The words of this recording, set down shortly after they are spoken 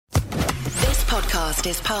podcast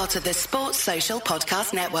is part of the Sports Social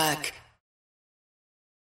Podcast Network.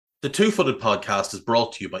 The Two-Footed Podcast is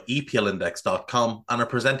brought to you by EPLindex.com and our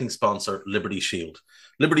presenting sponsor, Liberty Shield.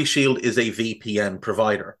 Liberty Shield is a VPN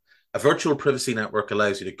provider. A virtual privacy network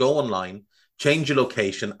allows you to go online, change your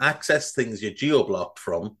location, access things you're geo-blocked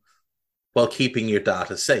from, while keeping your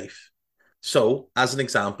data safe. So, as an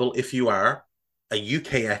example, if you are a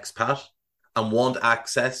UK expat and want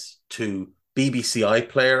access to BBC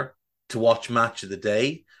iPlayer to watch Match of the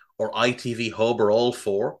Day or ITV Hub or all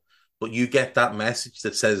four, but you get that message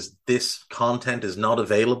that says this content is not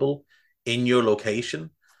available in your location,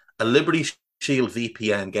 a Liberty Shield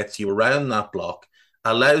VPN gets you around that block,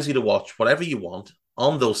 allows you to watch whatever you want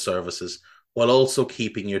on those services while also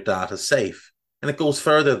keeping your data safe. And it goes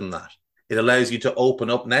further than that. It allows you to open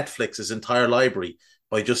up Netflix's entire library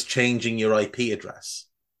by just changing your IP address.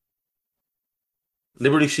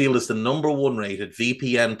 Liberty Shield is the #1 rated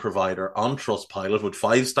VPN provider on Trustpilot with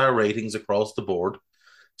 5-star ratings across the board.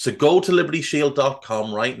 So go to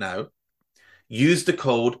libertyshield.com right now, use the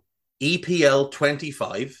code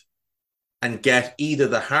EPL25 and get either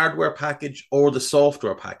the hardware package or the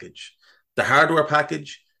software package. The hardware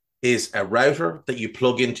package is a router that you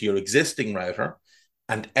plug into your existing router,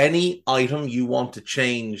 and any item you want to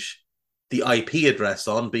change the IP address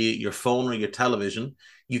on, be it your phone or your television,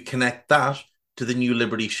 you connect that to the new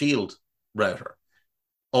Liberty Shield router.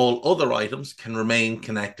 All other items can remain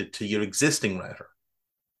connected to your existing router.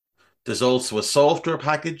 There's also a software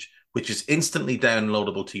package which is instantly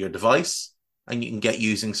downloadable to your device and you can get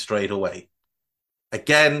using straight away.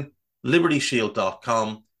 Again,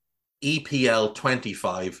 libertyshield.com,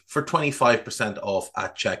 EPL25 for 25% off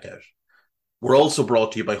at checkout. We're also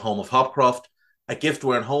brought to you by Home of Hopcroft, a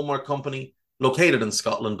giftware and homeware company located in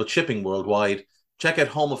Scotland but shipping worldwide. Check out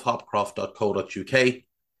homeofhopcroft.co.uk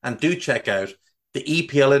and do check out the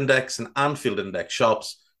EPL Index and Anfield Index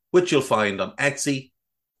shops, which you'll find on Etsy.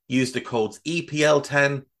 Use the codes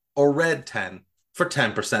EPL10 or RED10 for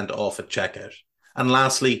 10% off at checkout. And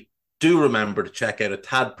lastly, do remember to check out A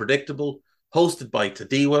Tad Predictable, hosted by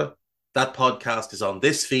Tadiwa. That podcast is on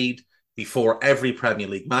this feed before every Premier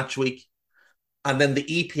League match week. And then the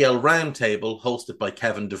EPL Roundtable, hosted by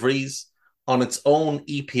Kevin DeVries, on its own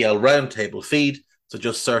EPL Roundtable feed. So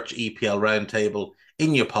just search EPL Roundtable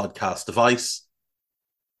in your podcast device.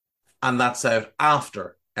 And that's out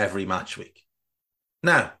after every match week.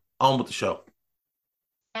 Now, on with the show.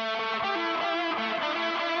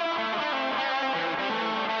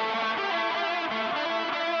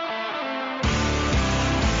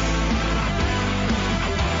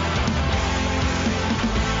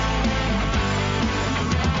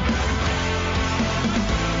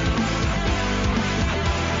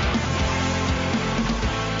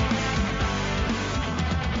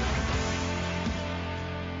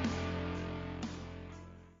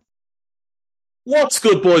 What's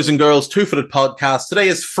good, boys and girls? Two-Footed Podcast. Today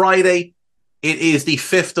is Friday. It is the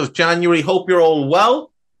 5th of January. Hope you're all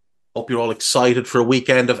well. Hope you're all excited for a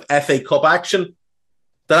weekend of FA Cup action.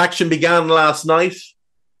 That action began last night.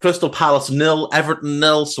 Crystal Palace 0, Everton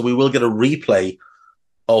 0, so we will get a replay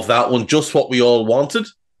of that one, just what we all wanted.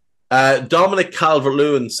 Dominic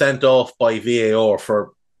Calvert-Lewin sent off by VAR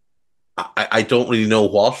for, I don't really know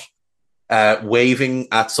what, waving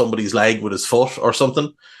at somebody's leg with his foot or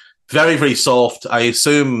something. Very, very soft. I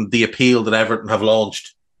assume the appeal that Everton have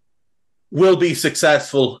launched will be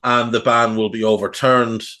successful and the ban will be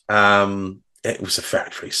overturned. It was a very,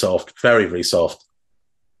 very soft. Very, very soft.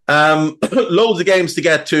 Loads of games to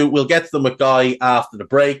get to. We'll get to them with Guy after the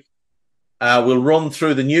break. We'll run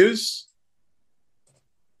through the news.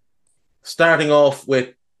 Starting off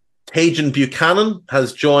with Tajon Buchanan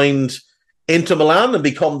has joined Inter Milan and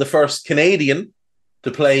become the first Canadian to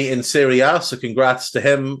play in Serie A, so congrats to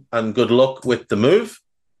him and good luck with the move.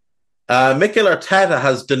 Mikel Arteta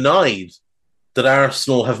has denied that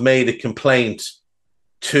Arsenal have made a complaint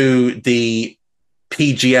to the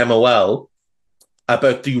PGMOL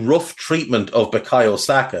about the rough treatment of Bukayo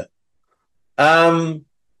Saka.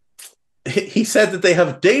 He said that they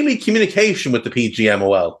have daily communication with the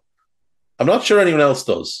PGMOL. I'm not sure anyone else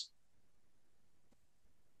does.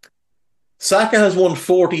 Saka has won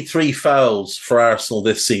 43 fouls for Arsenal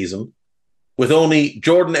this season, with only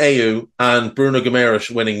Jordan Ayew and Bruno Guimaraes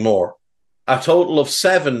winning more. A total of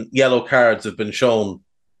 7 yellow cards have been shown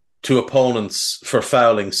to opponents for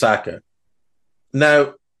fouling Saka.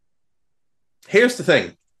 Now, here's the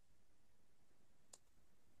thing.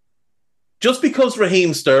 Just because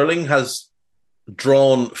Raheem Sterling has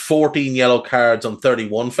drawn 14 yellow cards on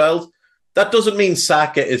 31 fouls, that doesn't mean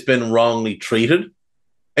Saka has been wrongly treated.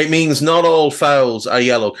 It means not all fouls are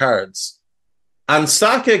yellow cards. And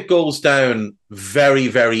Saka goes down very,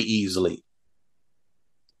 very easily.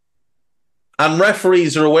 And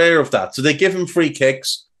referees are aware of that. So they give him free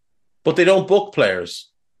kicks, but they don't book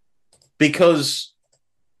players because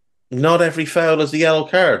not every foul is the yellow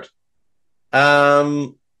card.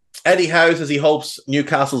 Eddie Howe says he hopes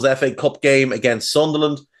Newcastle's FA Cup game against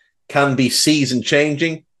Sunderland can be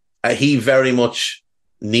season-changing. He very much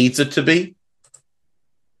needs it to be.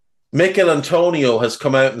 Mikel Antonio has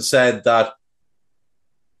come out and said that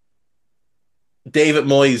David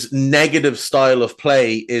Moyes' negative style of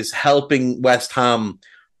play is helping West Ham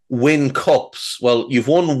win cups. Well, you've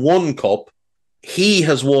won one cup. He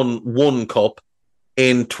has won one cup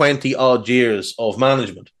in 20-odd years of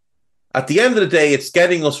management. At the end of the day, it's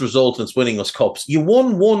getting us results and it's winning us cups. You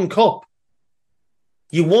won one cup.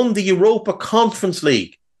 You won the Europa Conference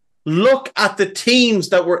League. Look at the teams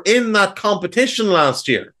that were in that competition last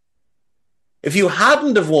year. If you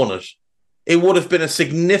hadn't have won it, it would have been a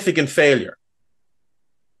significant failure.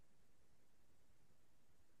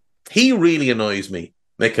 He really annoys me,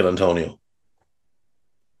 Mikel Antonio.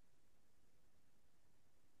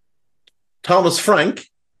 Thomas Frank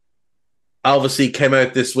obviously came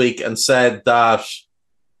out this week and said that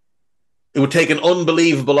it would take an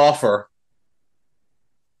unbelievable offer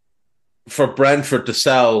for Brentford to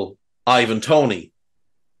sell Ivan Toney.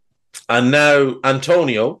 And now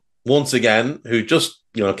Antonio, once again, who just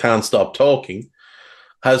can't stop talking,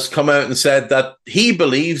 has come out and said that he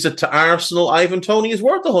believes that to Arsenal, Ivan Toney is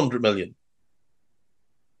worth 100 million.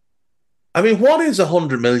 I mean, what is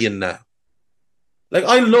 100 million now? Like,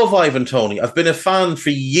 I love Ivan Toney. I've been a fan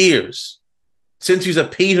for years, since he was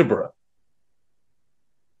at Peterborough.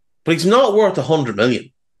 But he's not worth 100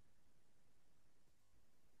 million.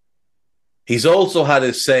 He's also had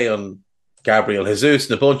his say on Gabriel Jesus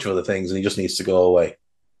and a bunch of other things, and he just needs to go away.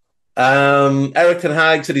 Eric Ten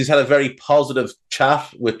Hag said he's had a very positive chat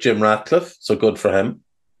with Jim Ratcliffe, so good for him.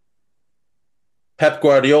 Pep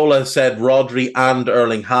Guardiola said Rodri and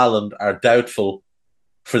Erling Haaland are doubtful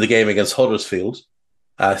for the game against Huddersfield.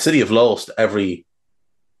 City have lost every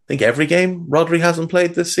game Rodri hasn't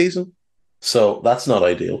played this season, so that's not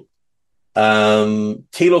ideal.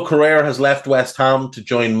 Thilo Carrera has left West Ham to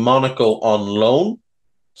join Monaco on loan,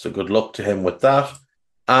 so good luck to him with that.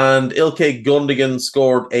 And Ilkay Gundogan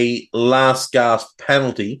scored a last-gasp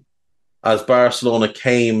penalty as Barcelona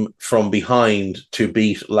came from behind to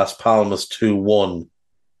beat Las Palmas 2-1.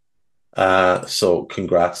 So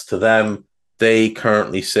congrats to them. They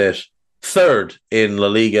currently sit third in La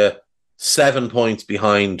Liga, 7 points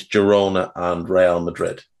behind Girona and Real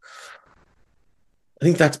Madrid. I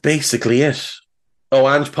think that's basically it. Oh,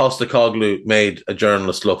 Ange Postecoglou made a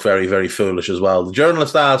journalist look very, very foolish as well. The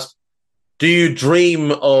journalist asked, "Do you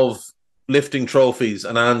dream of lifting trophies?"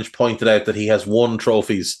 And Ange pointed out that he has won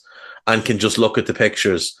trophies and can just look at the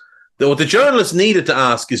pictures. What the journalist needed to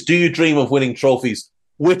ask is, do you dream of winning trophies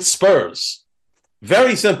with Spurs?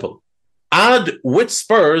 Very simple. Add with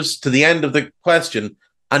Spurs to the end of the question,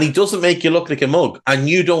 and he doesn't make you look like a mug, and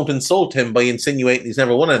you don't insult him by insinuating he's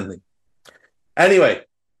never won anything. Anyway,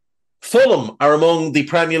 Fulham are among the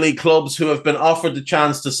Premier League clubs who have been offered the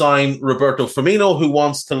chance to sign Roberto Firmino, who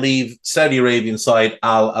wants to leave Saudi Arabian side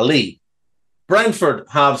Al Ahly. Brentford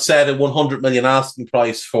have set a 100 million asking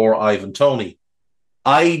price for Ivan Toney.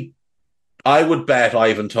 I would bet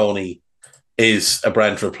Ivan Toney is a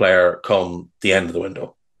Brentford player come the end of the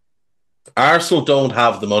window. Arsenal don't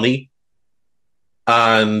have the money,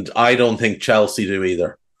 and I don't think Chelsea do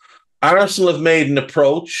either. Arsenal have made an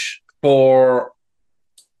approach for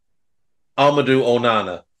Amadou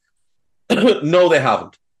Onana. No, they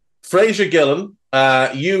haven't. Fraser Gillen,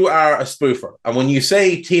 you are a spoofer. And when you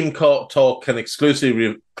say Team Talk can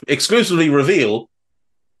exclusively reveal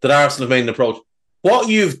that Arsenal have made an approach, what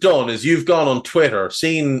you've done is you've gone on Twitter,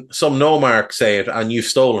 seen some no-mark say it, and you've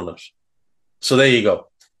stolen it. So there you go.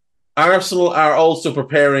 Arsenal are also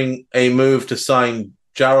preparing a move to sign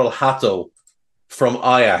Jarrell Hatto from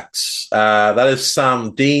Ajax. That is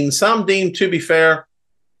Sam Dean. Sam Dean, to be fair,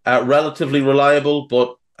 relatively reliable,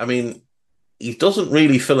 but, I mean, he doesn't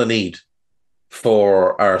really fill a need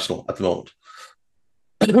for Arsenal at the moment.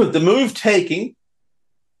 The move taking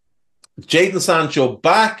Jadon Sancho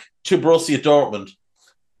back to Borussia Dortmund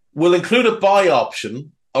will include a buy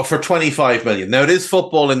option for 25 million. Now, it is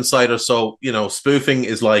Football Insider, so, spoofing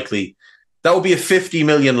is likely. That would be a 50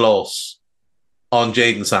 million loss on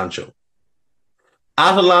Jadon Sancho.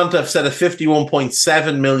 Atalanta have set a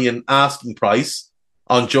 51.7 million asking price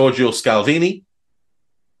on Giorgio Scalvini.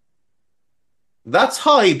 That's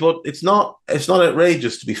high, but it's not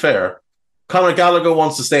outrageous, to be fair. Conor Gallagher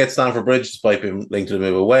wants to stay at Stamford Bridge despite being linked to the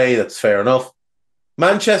move away. That's fair enough.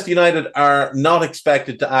 Manchester United are not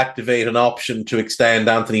expected to activate an option to extend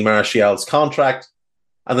Anthony Martial's contract,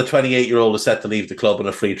 and the 28-year-old is set to leave the club on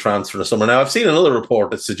a free transfer in the summer. Now, I've seen another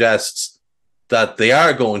report that suggests that they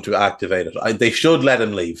are going to activate it. They should let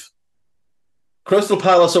him leave. Crystal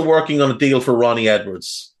Palace are working on a deal for Ronnie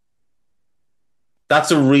Edwards.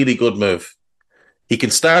 That's a really good move. He can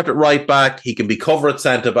start at right back. He can be cover at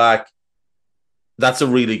centre back. That's a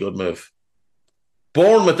really good move.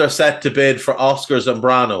 Bournemouth are set to bid for Oscar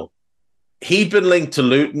Zambrano. He'd been linked to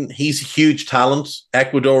Luton. He's a huge talent,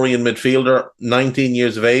 Ecuadorian midfielder, 19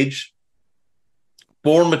 years of age.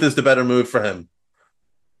 Bournemouth is the better move for him.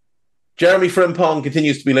 Jeremy Frimpong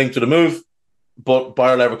continues to be linked to the move, but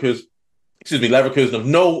Bayer Leverkusen have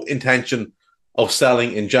no intention of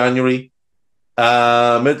selling in January.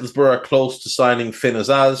 Middlesbrough are close to signing Finn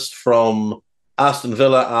Azaz from Aston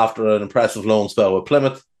Villa after an impressive loan spell with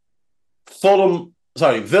Plymouth.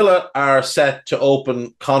 Villa are set to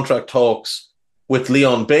open contract talks with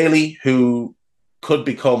Leon Bailey, who could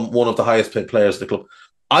become one of the highest paid players of the club.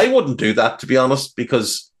 I wouldn't do that, to be honest,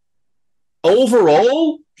 because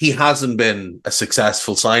overall, he hasn't been a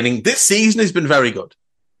successful signing. This season, he's been very good.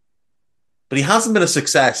 But he hasn't been a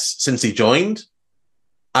success since he joined.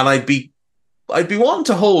 And I'd be wanting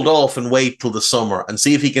to hold off and wait till the summer and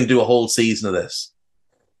see if he can do a whole season of this.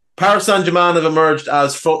 Paris Saint-Germain have emerged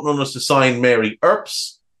as frontrunners to sign Mary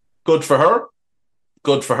Earps. Good for her.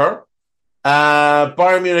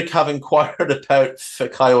 Bayern Munich have inquired about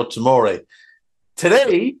Fikayo Tomori.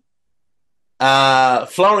 Today,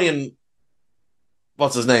 Florian,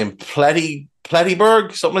 what's his name?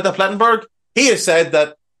 Plettenberg? Something like that, Plettenberg? He has said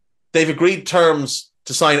that they've agreed terms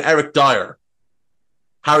to sign Eric Dyer.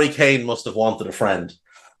 Harry Kane must have wanted a friend.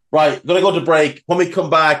 Right, going to go to break. When we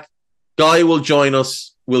come back, Guy will join us.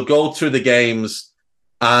 We'll go through the games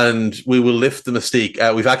and we will lift the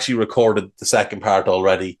mystique. We've actually recorded the second part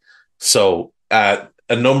already. So a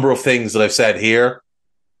number of things that I've said here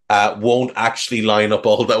won't actually line up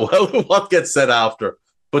all that well with what gets said after.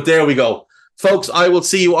 But there we go. Folks, I will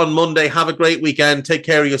see you on Monday. Have a great weekend. Take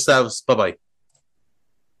care of yourselves. Bye-bye.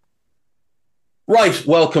 Right,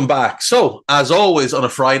 welcome back. So, as always on a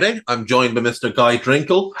Friday, I'm joined by Mr. Guy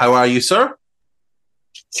Drinkle. How are you, sir?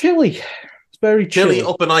 Chilly. It's very chilly.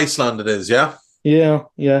 Up in Iceland it is, yeah? Yeah.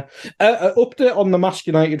 Update on the Mask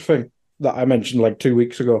United thing that I mentioned like 2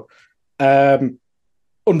 weeks ago.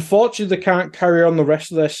 Unfortunately, they can't carry on the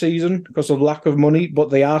rest of their season because of lack of money, but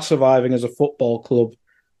they are surviving as a football club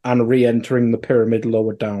and re-entering the pyramid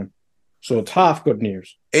lower down. So it's half good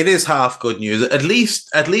news. It is half good news. At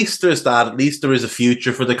least there's that. At least there is a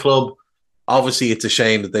future for the club. Obviously, it's a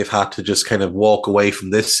shame that they've had to just kind of walk away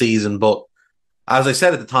from this season. But as I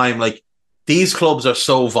said at the time, like, these clubs are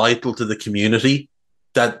so vital to the community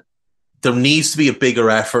that there needs to be a bigger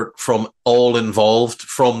effort from all involved,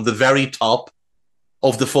 from the very top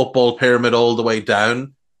of the football pyramid all the way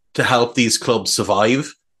down, to help these clubs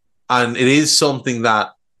survive. And it is something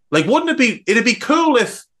that, like, it'd be cool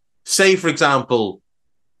if, say, for example,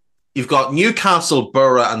 you've got Newcastle,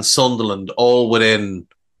 Borough and Sunderland all within,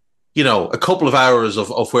 a couple of hours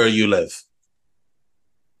of where you live.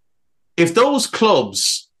 If those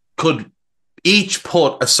clubs could each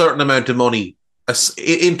put a certain amount of money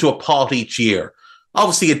into a pot each year,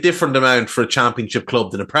 obviously a different amount for a championship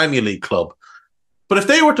club than a Premier League club. But if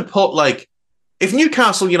they were to put, if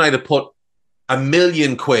Newcastle United put £1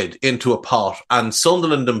 million into a pot and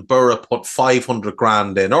Sunderland and Borough put 500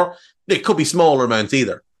 grand in, or it could be smaller amounts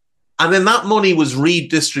either. And then that money was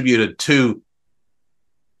redistributed to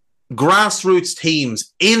grassroots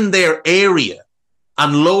teams in their area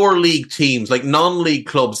and lower league teams, like non-league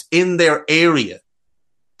clubs in their area,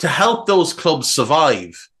 to help those clubs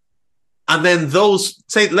survive. And then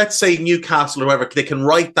let's say Newcastle or whoever, they can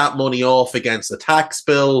write that money off against a tax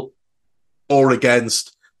bill or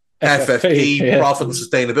against FFP, profit and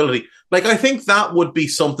sustainability. I think that would be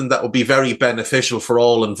something that would be very beneficial for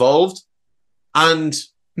all involved. And,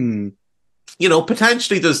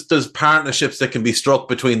 potentially there's partnerships that can be struck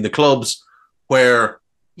between the clubs where,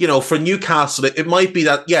 for Newcastle, it might be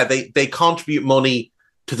that, they contribute money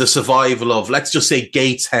to the survival of, let's just say,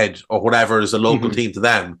 Gateshead or whatever is a local team to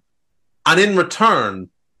them. And in return,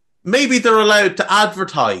 maybe they're allowed to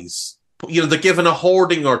advertise. They're given a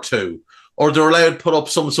hoarding or two, or they're allowed to put up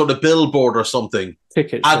some sort of billboard or something,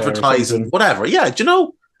 tickets, advertising, whatever. Yeah,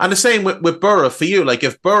 And the same with Borough for you.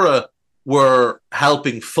 If Borough were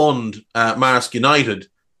helping fund Marsk United,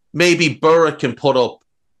 maybe Borough can put up,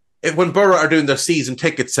 when Borough are doing their season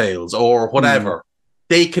ticket sales or whatever,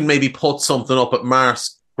 they can maybe put something up at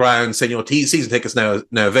Marsk ground saying, season tickets now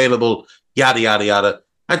available, yada, yada, yada.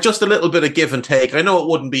 and just a little bit of give and take. I know it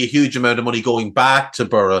wouldn't be a huge amount of money going back to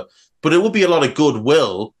Borough, but it would be a lot of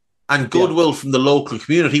goodwill from the local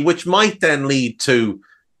community, which might then lead to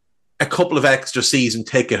a couple of extra season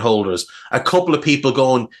ticket holders, a couple of people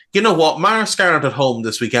going, you know what, Marsk aren't at home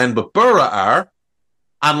this weekend, but Borough are,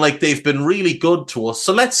 and like they've been really good to us,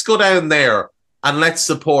 so let's go down there and let's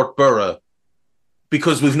support Borough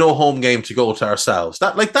because we've no home game to go to ourselves.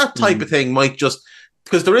 That type of thing might just,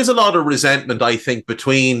 because there is a lot of resentment, I think,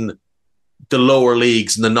 between the lower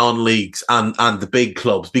leagues and the non-leagues and the big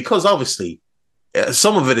clubs, because obviously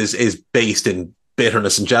some of it is based in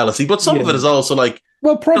bitterness and jealousy, but some of it is also like,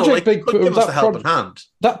 well, Project Big give us the helping hand.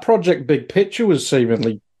 That Project Big Picture was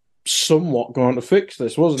seemingly somewhat going to fix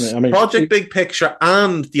this, wasn't it? I mean, Project Big Picture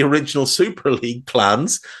and the original Super League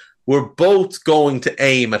plans were both going to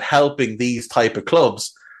aim at helping these type of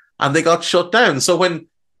clubs, and they got shut down. So when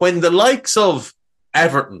the likes of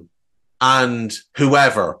Everton and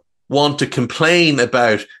whoever want to complain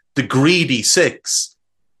about the greedy six,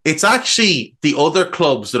 it's actually the other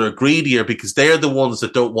clubs that are greedier because they're the ones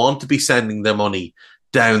that don't want to be sending their money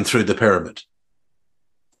down through the pyramid.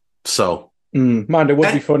 So, man, it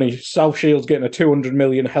would be funny. South Shields getting a 200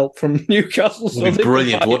 million help from Newcastle. So would be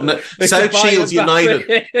brilliant, wouldn't it? South Shields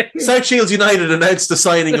United. South Shields United announced the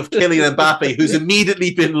signing of Kylian Mbappe, who's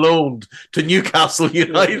immediately been loaned to Newcastle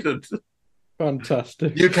United.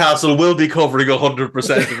 Fantastic. Newcastle will be covering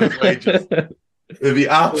 100% of his wages. It'd be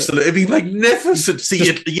absolute. It'd be magnificent.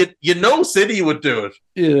 See, you know, City would do it.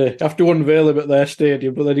 Yeah, have to unveil him at their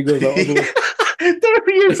stadium, but then he goes out. There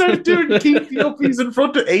he is out doing keep the uppies in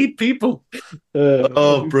front of 8 people.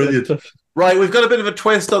 Brilliant! Right, we've got a bit of a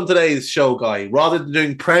twist on today's show, Guy. Rather than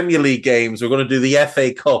doing Premier League games, we're going to do the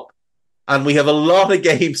FA Cup, and we have a lot of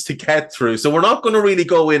games to get through. So we're not going to really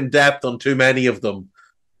go in depth on too many of them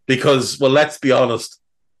because, well, let's be honest,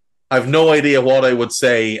 I've no idea what I would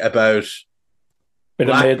say about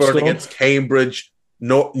Blackburn against Cambridge,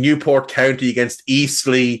 Newport County against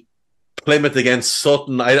Eastleigh, Plymouth against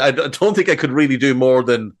Sutton. I don't think I could really do more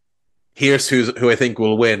than here's who I think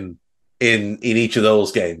will win in each of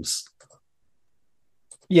those games.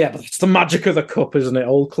 Yeah, but it's the magic of the cup, isn't it?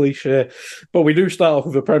 Old cliche. But we do start off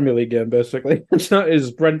with a Premier League game, basically. That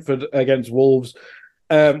is Brentford against Wolves.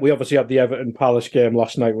 We obviously had the Everton Palace game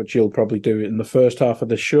last night, which you'll probably do in the first half of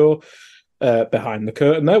the show. Behind the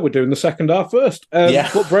curtain there. We're doing the second half first.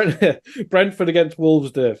 But Brentford against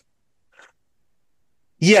Wolves, Dave.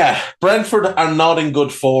 Yeah, Brentford are not in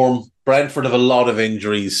good form. Brentford have a lot of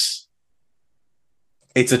injuries.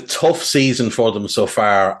 It's a tough season for them so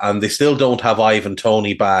far, and they still don't have Ivan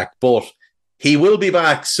Toney back, but he will be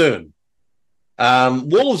back soon.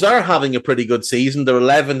 Wolves are having a pretty good season. They're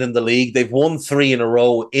 11th in the league. They've won 3 in a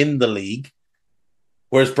row in the league,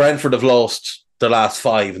 whereas Brentford have lost the last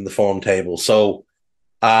 5 in the form table. So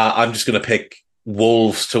I'm just going to pick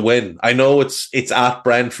Wolves to win. I know it's at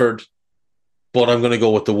Brentford, but I'm going to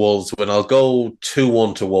go with the Wolves win. I'll go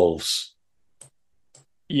 2-1 to Wolves.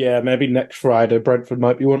 Yeah, maybe next Friday Brentford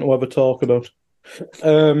might be one to have a talk about.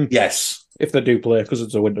 Yes. If they do play, because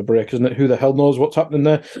it's a winter break, isn't it? Who the hell knows what's happening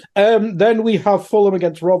there? Then we have Fulham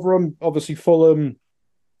against Rotherham. Obviously, Fulham,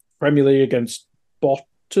 Premier League against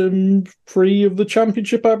bottom 3 of the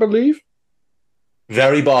Championship, I believe.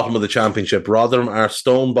 Very bottom of the Championship. Rotherham are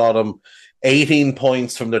stone bottom. 18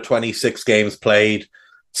 points from their 26 games played.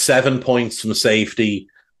 7 points from safety.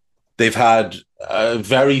 They've had a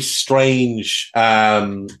very strange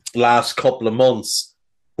last couple of months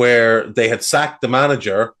where they had sacked the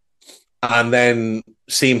manager and then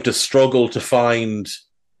seemed to struggle to find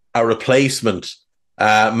a replacement.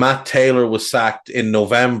 Matt Taylor was sacked in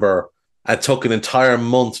November. It took an entire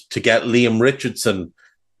month to get Liam Richardson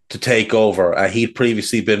to take over. He'd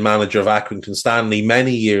previously been manager of Accrington Stanley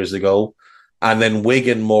many years ago, and then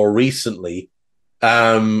Wigan more recently.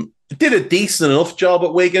 Did a decent enough job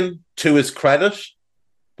at Wigan, to his credit,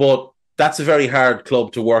 but that's a very hard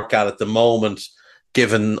club to work at the moment,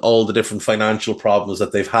 given all the different financial problems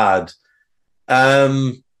that they've had.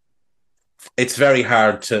 It's very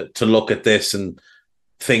hard to look at this and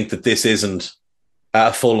think that this isn't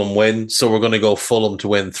a Fulham win, so we're going to go Fulham to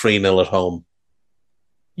win 3-0 at home.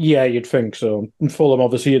 Yeah, you'd think so. And Fulham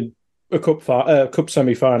obviously in a cup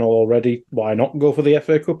semi-final already. Why not go for the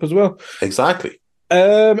FA Cup as well? Exactly.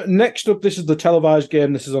 Next up, this is the televised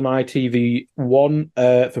game. This is on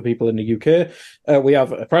ITV1 for people in the UK. We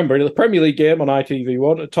have a Premier League game on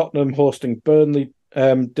ITV1. Tottenham hosting Burnley.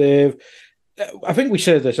 Dave, I think we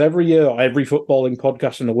say this every year, or every footballing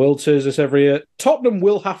podcast in the world says this every year. Tottenham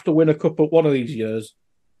will have to win a cup at one of these years.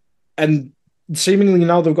 And seemingly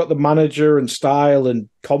now they've got the manager and style and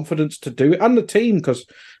confidence to do it, and the team, because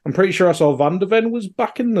I'm pretty sure I saw Van de Ven was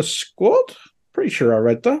back in the squad. Pretty sure I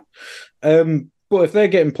read that. But if they're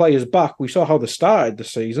getting players back, we saw how they started the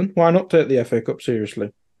season. Why not take the FA Cup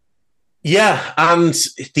seriously? Yeah, and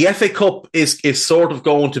the FA Cup is sort of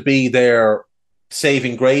going to be their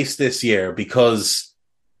saving grace this year, because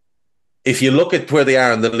if you look at where they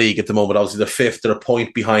are in the league at the moment, obviously they're fifth, they're a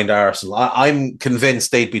point behind Arsenal. I'm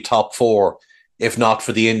convinced they'd be top four if not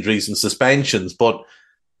for the injuries and suspensions, but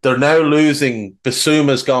they're now losing.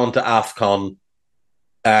 Basuma's gone to AFCON.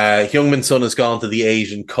 Heung-min Son has gone to the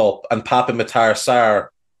Asian Cup, and Papa Matar Sarr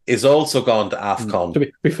is also gone to AFCON. To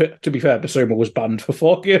be fair, Basuma was banned for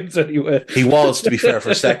 4 games anyway. He was, to be fair,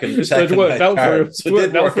 for second. So it worked out for him. So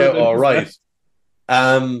it did work out all right.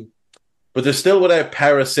 But they're still without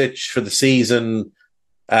Perisic for the season.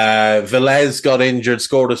 Velez got injured,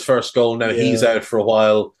 scored his first goal. Now he's out for a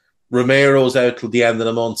while. Romero's out till the end of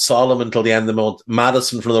the month. Solomon till the end of the month.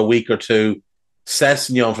 Madison for another week or two.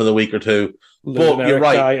 Sessegnon for the week or two. But you're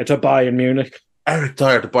right. Dyer to Bayern Munich. Eric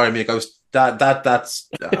Dyer to Bayern Munich. That's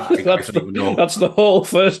the whole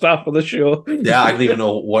first half of the show. Yeah, I don't even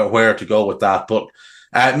know where to go with that. But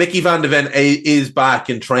Mickey Van de Ven is back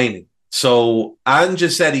in training. So Anja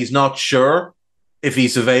said he's not sure if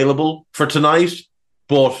he's available for tonight,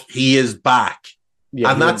 but he is back.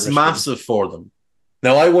 Yeah, and that's massive for them.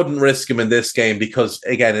 Now, I wouldn't risk him in this game because,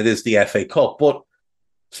 again, it is the FA Cup. But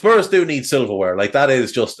Spurs do need silverware. Like, that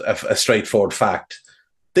is just a straightforward fact.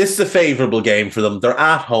 This is a favourable game for them. They're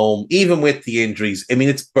at home, even with the injuries. I mean,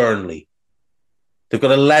 it's Burnley. They've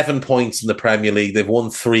got 11 points in the Premier League. They've won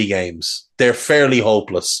 3 games. They're fairly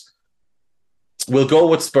hopeless. We'll go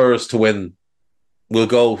with Spurs to win. We'll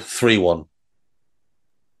go 3-1.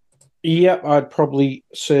 Yep, I'd probably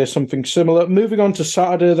say something similar. Moving on to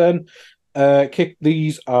Saturday then.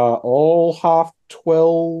 These are all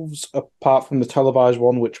 12:30s, apart from the televised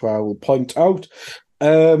one, which I will point out.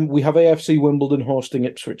 We have AFC Wimbledon hosting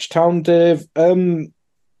Ipswich Town, Dave. Probably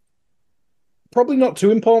not too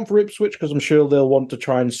important for Ipswich, because I'm sure they'll want to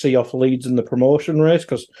try and see off Leeds in the promotion race,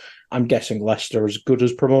 because I'm guessing Leicester are as good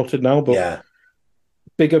as promoted now, but yeah.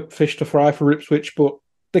 Bigger fish to fry for Ipswich, but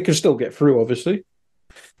they can still get through, obviously.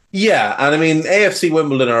 Yeah, and I mean, AFC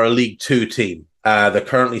Wimbledon are a League 2 team. They're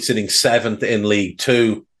currently sitting 7th in League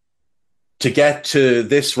 2. To get to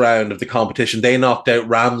this round of the competition, they knocked out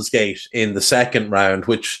Ramsgate in the second round,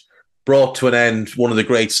 which brought to an end one of the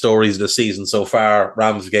great stories of the season so far.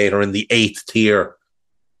 Ramsgate are in the 8th tier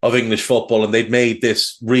of English football, and they'd made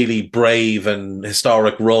this really brave and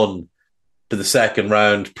historic run to the second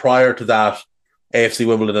round. Prior to that, AFC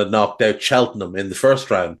Wimbledon had knocked out Cheltenham in the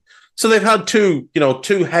first round. So they've had two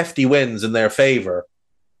hefty wins in their favour.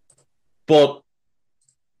 But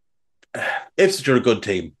Ipswich are a good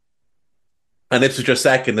team. And Ipswich are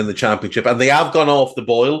second in the Championship. And they have gone off the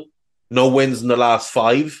boil. No wins in the last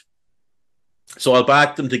 5. So I'll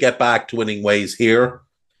back them to get back to winning ways here.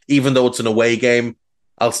 Even though it's an away game,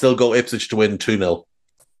 I'll still go Ipswich to win 2-0.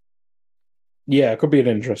 Yeah, it could be an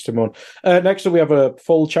interesting one. Next up, we have a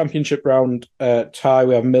full Championship round tie.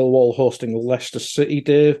 We have Millwall hosting Leicester City,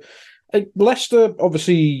 Dave. Leicester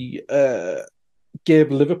obviously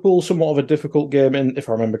gave Liverpool somewhat of a difficult game, if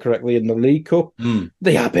I remember correctly, in the League Cup.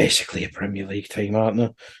 They are basically a Premier League team,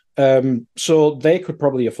 aren't they? So they could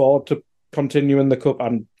probably afford to continue in the Cup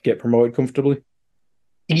and get promoted comfortably.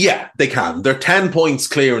 Yeah, they can. They're 10 points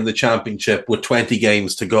clear in the Championship with 20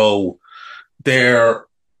 games to go. They're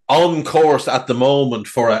on course at the moment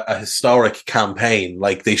for a historic campaign.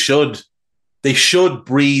 Like, they should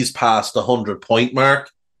breeze past the 100-point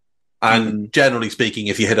mark. And generally speaking,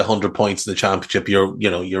 if you hit 100 points in the Championship,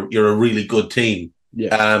 you're a really good team.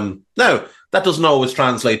 Yeah. Now, that doesn't always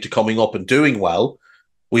translate to coming up and doing well.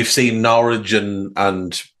 We've seen Norwich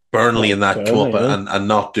and Burnley in that come up and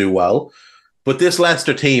not do well. But this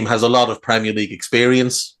Leicester team has a lot of Premier League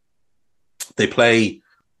experience. They play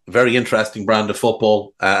a very interesting brand of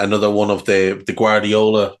football. Another one of the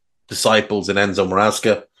Guardiola disciples in Enzo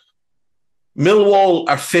Maresca. Millwall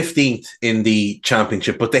are 15th in the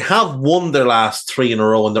Championship, but they have won their last 3 in a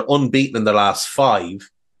row and they're unbeaten in their last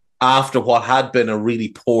 5 after what had been a really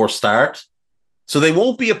poor start. So they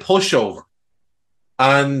won't be a pushover.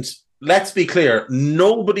 And let's be clear,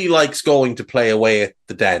 nobody likes going to play away at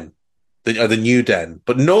the Den, the new Den,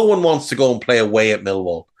 but no one wants to go and play away at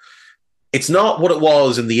Millwall. It's not what it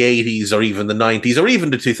was in the 80s or even the 90s or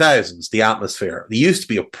even the 2000s, the atmosphere. It used to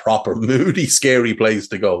be a proper moody, scary place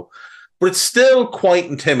to go. But it's still quite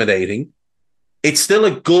intimidating. It's still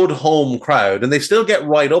a good home crowd, and they still get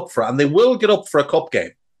right up for it, and they will get up for a cup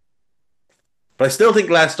game. But I still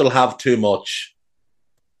think Leicester will have too much.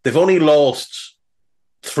 They've only lost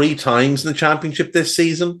 3 times in the Championship this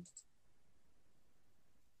season.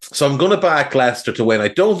 So I'm going to back Leicester to win. I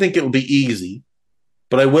don't think it'll be easy,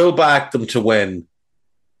 but I will back them to win.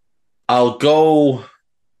 I'll go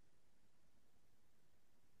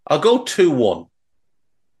 2-1.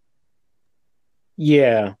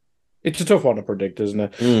 Yeah. It's a tough one to predict, isn't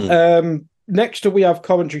it? Next up, we have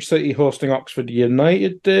Coventry City hosting Oxford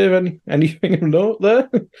United. Dave, anything of note there?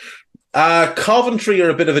 Coventry are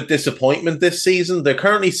a bit of a disappointment this season. They're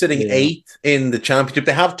currently sitting 8th in the Championship.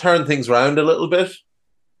 They have turned things around a little bit.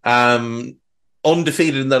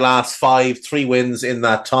 Undefeated in their last 5, 3 wins in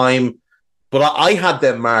that time. But I had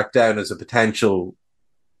them marked down as a potential,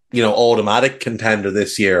 automatic contender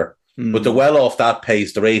this year. But they're well off that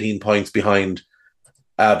pace. They're 18 points behind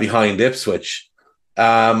Ipswich.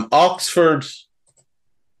 Oxford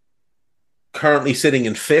currently sitting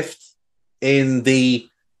in 5th in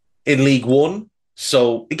League One.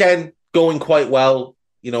 So again, going quite well.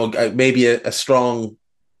 Maybe a strong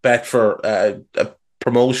bet for a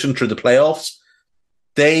promotion through the playoffs.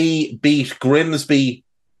 They beat Grimsby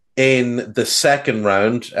in the second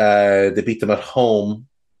round. They beat them at home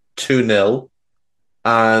 2-0.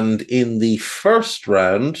 And in the first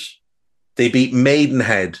round, they beat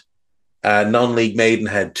Maidenhead, non-league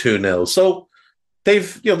Maidenhead 2-0. So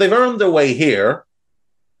they've earned their way here.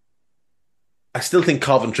 I still think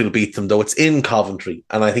Coventry will beat them, though. It's in Coventry,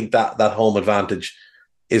 and I think that home advantage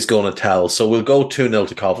is going to tell. So we'll go 2-0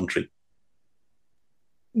 to Coventry.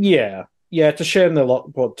 Yeah. It's a shame they're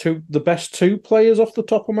the best 2 players off the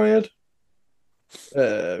top of my head.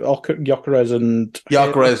 Gyökeres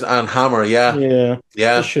and Hammer, yeah.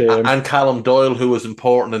 A shame. And Callum Doyle, who was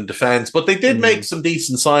important in defence, but they did make some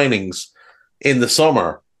decent signings in the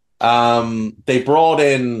summer. They brought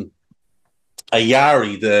in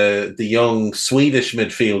Ayari, the young Swedish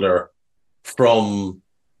midfielder from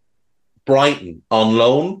Brighton on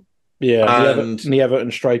loan. Yeah, the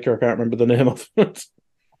Everton striker. I can't remember the name of it.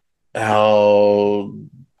 Oh,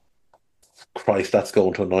 Christ, that's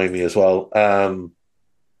going to annoy me as well.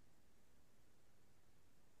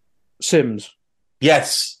 Sims.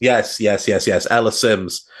 Yes. Ellis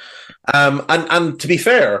Sims. And to be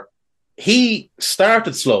fair, he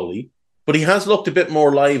started slowly, but he has looked a bit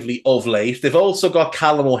more lively of late. They've also got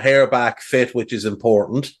Callum O'Hare back fit, which is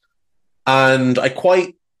important. And I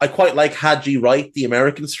quite like Haji Wright, the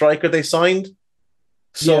American striker they signed.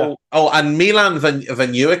 So, and Milan Van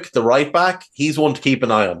Uijk, the right back, he's one to keep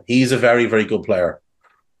an eye on. He's a very, very good player.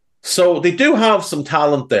 So they do have some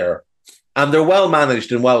talent there, and they're well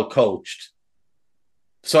managed and well coached.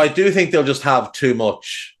 So I do think they'll just have too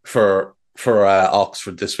much for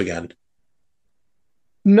Oxford this weekend.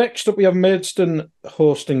 Next up, we have Maidstone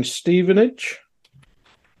hosting Stevenage.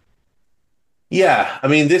 Yeah, I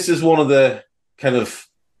mean, this is one of the kind of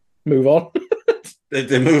move on.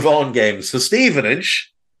 the move on games. So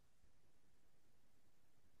Stevenage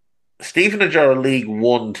are a League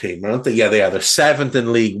One team, aren't they? Yeah, they are. They're 7th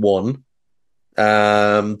in League One.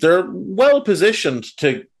 They're well positioned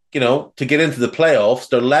to get into the playoffs.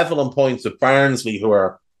 They're level on points with Barnsley, who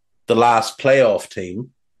are the last playoff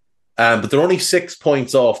team. But they're only 6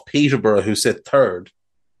 points off Peterborough, who sit 3rd.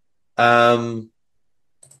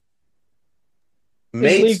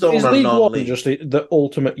 Maidstone is are League non-league. One just the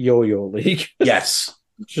ultimate yo-yo league? Yes.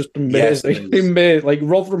 It's just amazing. Yes, like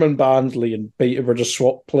Rotherham and Barnsley and Peterborough just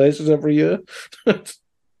swap places every year.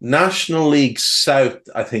 National League South,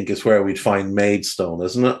 I think, is where we'd find Maidstone,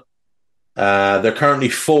 isn't it? They're currently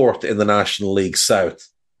 4th in the National League South.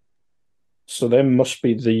 So they must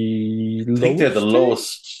be the lowest. I think they're the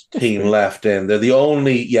lowest team left in. They're the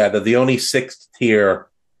only 6th tier.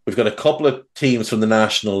 We've got a couple of teams from the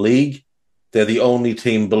National League. They're the only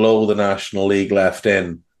team below the National League left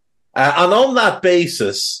in. And on that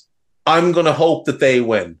basis, I'm going to hope that they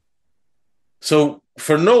win. So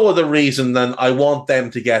for no other reason than I want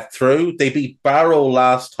them to get through. They beat Barrow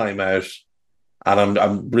last time out, and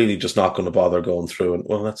I'm really just not going to bother going through. And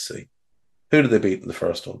well, let's see. Who did they beat in the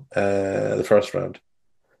first one? The first round.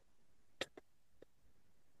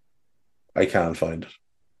 I can't find it.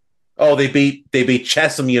 Oh, they beat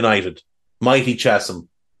Chesham United. Mighty Chesham.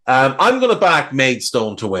 I'm going to back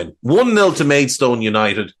Maidstone to win. 1-0 to Maidstone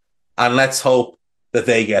United, and let's hope that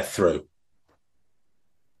they get through.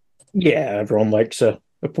 Yeah, everyone likes it.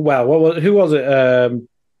 Well, who was it?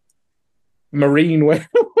 Marine when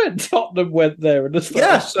Tottenham went there and just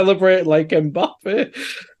celebrated like Mbappe.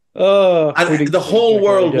 Oh, and the whole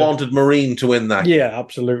world wanted Marine to win that. Yeah,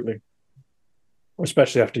 absolutely.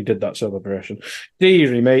 Especially after he did that celebration.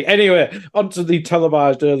 Deary me. Anyway, on to the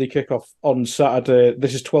televised early kickoff on Saturday.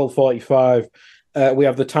 This is 12:45. We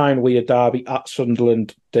have the Tyne Weir derby at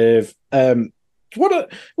Sunderland, Dave. It's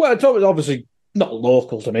obviously not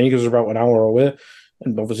local to me because it's about an hour away,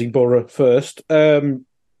 and obviously Borough first. But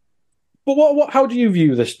how do you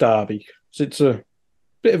view this derby? It's a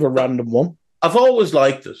bit of a random one. I've always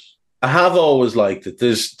liked it. I have always liked it.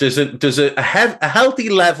 There's a healthy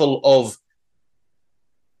level of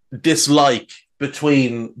dislike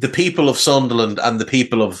between the people of Sunderland and the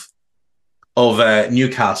people of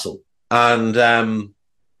Newcastle, and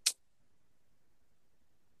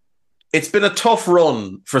it's been a tough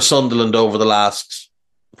run for Sunderland over the last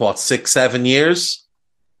 6-7 years.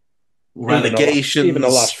 Relegations, even the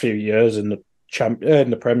last few years in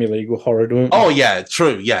the Premier League were horrid. Oh yeah,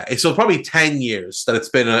 true. Yeah, so probably 10 years that it's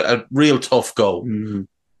been a real tough go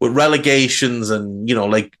with relegations and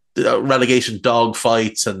relegation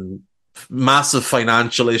dogfights and massive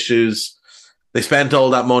financial issues. They spent all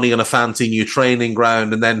that money on a fancy new training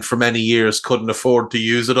ground, and then for many years couldn't afford to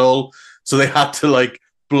use it all, so they had to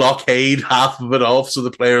blockade half of it off so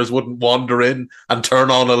the players wouldn't wander in and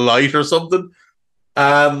turn on a light or something.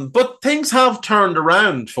 But things have turned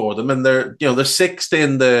around for them, and they're sixth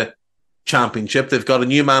in the Championship. They've got a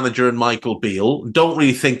new manager in Michael Beale. Don't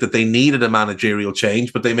really think that they needed a managerial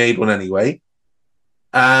change, but they made one anyway.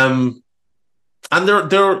 And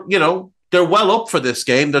they're well up for this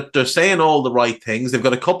game. They're saying all the right things. They've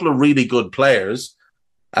got a couple of really good players.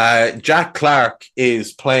 Jack Clarke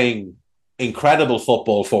is playing incredible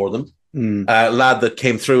football for them. Lad that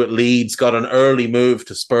came through at Leeds, got an early move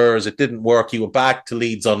to Spurs. It didn't work. He went back to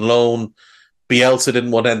Leeds on loan. Bielsa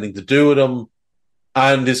didn't want anything to do with him.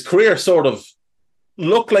 And his career sort of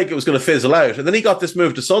looked like it was going to fizzle out. And then he got this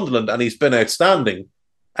move to Sunderland, and he's been outstanding.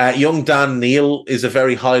 Young Dan Neil is a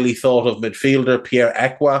very highly thought of midfielder. Pierre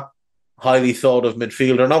Ekwa, highly thought of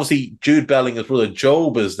midfielder. And obviously Jude Bellingham's brother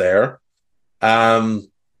Job is there.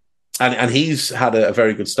 And he's had a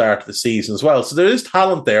very good start to the season as well. So there is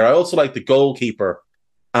talent there. I also like the goalkeeper,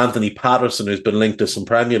 Anthony Patterson, who's been linked to some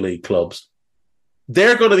Premier League clubs.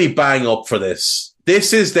 They're going to be bang up for this.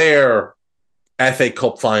 This is their FA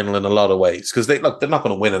Cup final in a lot of ways, because they're not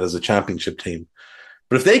going to win it as a championship team.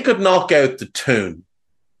 But if they could knock out the Toon,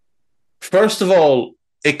 first of all,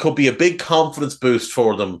 it could be a big confidence boost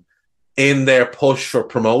for them in their push for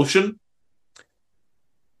promotion.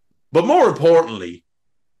 But more importantly,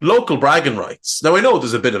 local bragging rights. Now, I know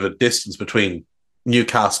there's a bit of a distance between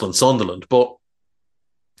Newcastle and Sunderland, but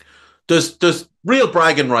there's real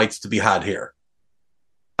bragging rights to be had here.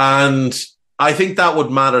 And I think that would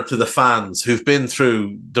matter to the fans who've been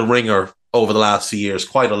through the ringer over the last few years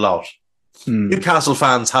quite a lot. Newcastle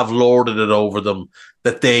fans have lorded it over them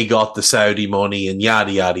that they got the Saudi money and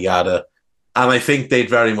yada, yada, yada. And I think they'd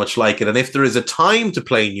very much like it. And if there is a time to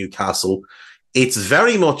play Newcastle, it's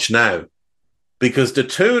very much now, because the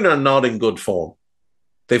Toon are not in good form.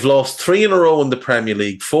 They've lost 3 in a row in the Premier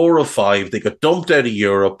League, 4 of 5. They got dumped out of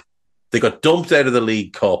Europe. They got dumped out of the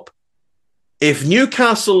League Cup. If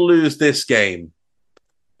Newcastle lose this game,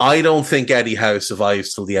 I don't think Eddie Howe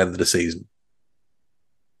survives till the end of the season.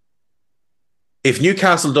 If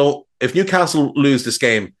Newcastle lose this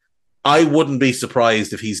game, I wouldn't be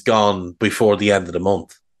surprised if he's gone before the end of the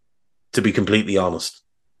month, to be completely honest,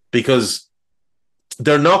 because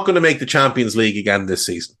they're not going to make the Champions League again this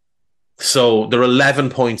season. So they're 11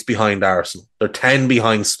 points behind Arsenal. They're 10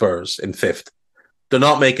 behind Spurs in 5th. They're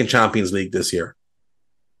not making Champions League this year.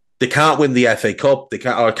 They can't win the FA Cup. They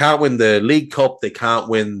can't win the League Cup. They can't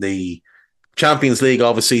win the Champions League.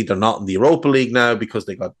 Obviously, they're not in the Europa League now because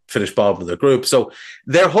they got finished bottom of their group. So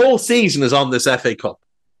their whole season is on this FA Cup.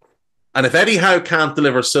 And if Eddie Howe can't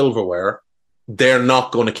deliver silverware, they're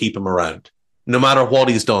not going to keep him around, no matter what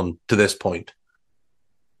he's done to this point.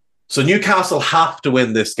 So Newcastle have to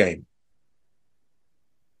win this game.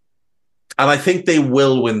 And I think they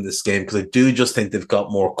will win this game, because I do just think they've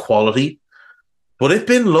got more quality. But it's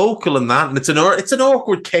been local in that, and it's an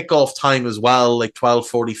awkward kickoff time as well, like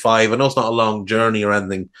 12:45. I know it's not a long journey or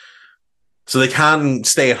anything. So they can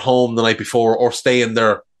stay at home the night before, or stay in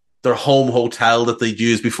their home hotel that they'd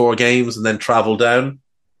use before games and then travel down.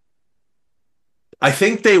 I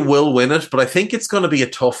think they will win it, but I think it's going to be a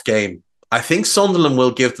tough game. I think Sunderland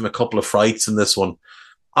will give them a couple of frights in this one.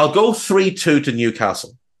 I'll go 3-2 to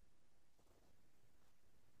Newcastle.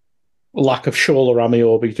 Lack of Shola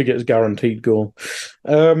Amiobi to get his guaranteed goal.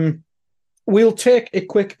 We'll take a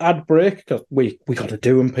quick ad break, because we got to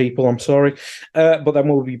do them, people. I'm sorry. But then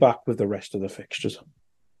we'll be back with the rest of the fixtures.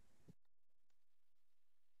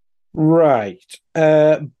 Right.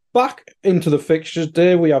 Back into the fixtures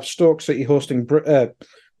day, we have Stoke City hosting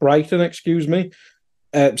Brighton,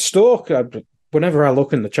 Stoke, whenever I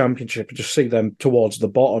look in the Championship, I just see them towards the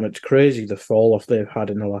bottom. It's crazy the fall off they've had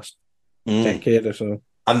in the last decade or so,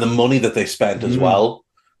 and the money that they spent as well.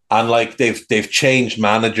 And like they've changed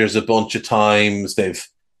managers a bunch of times. They've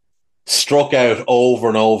struck out over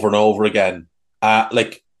and over and over again.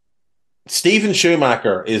 Like Steven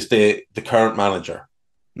Schumacher is the current manager,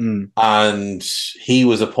 and he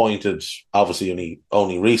was appointed obviously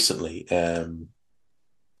only recently.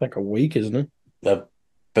 Like a week, isn't it?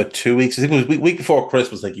 About 2 weeks. I think it was week before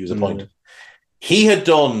Christmas. I think he was appointed. He had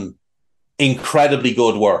done incredibly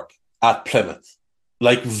good work at Plymouth.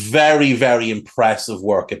 Like very, very impressive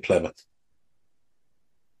work at Plymouth.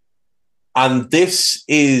 And this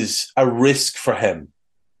is a risk for him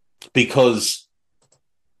because,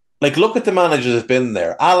 like, look at the managers that have been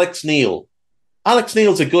there. Alex Neil. Alex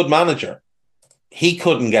Neil's a good manager. He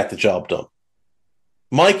couldn't get the job done.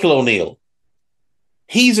 Michael O'Neill.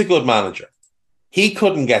 He's a good manager. He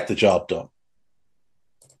couldn't get the job done.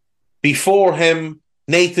 Before him,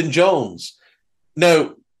 Nathan Jones.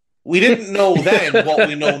 Now, we didn't know then what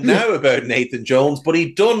we know now about Nathan Jones, but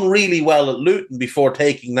he'd done really well at Luton before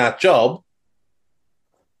taking that job.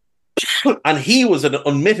 And he was an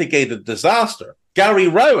unmitigated disaster. Gary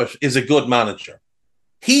Rowett is a good manager.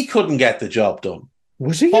 He couldn't get the job done.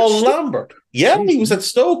 Was he? Paul Lambert. Yeah, he was at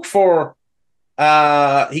Stoke for...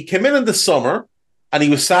 he came in the summer and he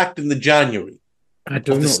was sacked in the January of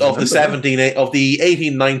the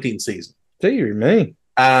 18-19 season. Dear me.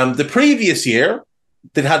 The previous year,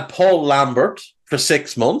 they had Paul Lambert for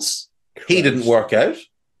 6 months. Christ. He didn't work out.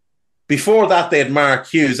 Before that, they had Mark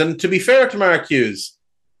Hughes. And to be fair to Mark Hughes,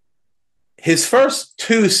 his first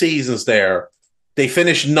 2 seasons there, they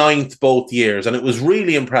finished 9th both years, and it was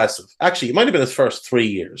really impressive. Actually, it might have been his first 3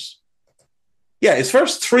 years. Yeah, his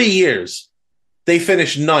first 3 years, they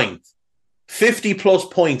finished 9th. 50-plus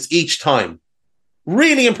points each time.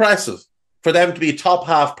 Really impressive for them to be a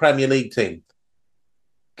top-half Premier League team.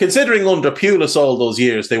 Considering under Pulis all those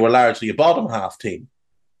years, they were largely a bottom-half team.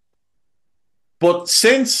 But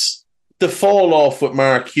since the fall-off with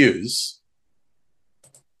Mark Hughes,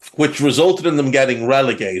 which resulted in them getting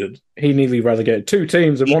relegated... He nearly relegated 2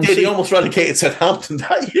 teams in one season. He almost relegated Southampton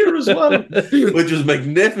that year as well, which was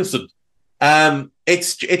magnificent.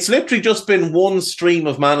 It's literally just been one stream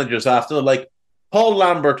of managers after, like Paul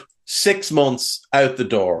Lambert, 6 months out the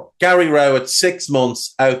door. Gary Rowett, 6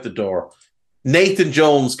 months out the door. Nathan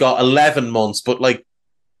Jones got 11 months, but like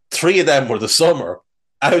 3 of them were the summer,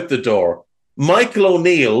 out the door. Michael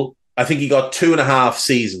O'Neill, I think he got 2.5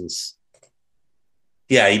 seasons.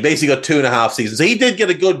 Yeah, he basically got 2.5 seasons. So he did get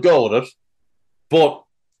a good go at it, but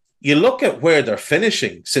you look at where they're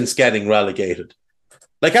finishing since getting relegated.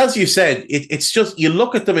 Like, as you said, it's just, you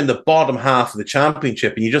look at them in the bottom half of the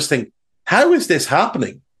Championship and you just think, how is this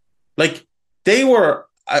happening? Like, they were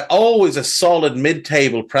always a solid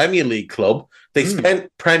mid-table Premier League club. They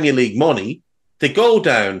spent Premier League money. They go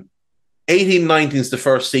down. 18-19 is the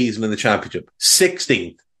first season in the Championship.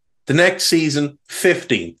 16th. The next season,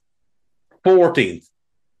 15th. 14th.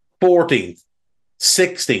 14th.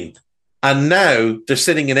 16th. And now they're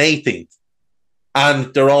sitting in 18th.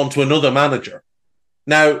 And they're on to another manager.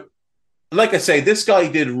 Now, like I say, this guy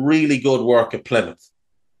did really good work at Plymouth.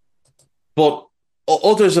 But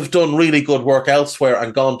others have done really good work elsewhere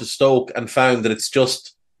and gone to Stoke and found that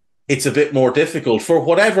it's a bit more difficult for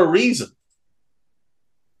whatever reason.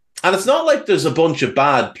 And it's not like there's a bunch of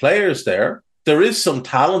bad players there. There is some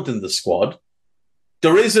talent in the squad.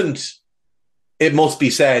 There isn't, it must be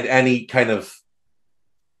said, any kind of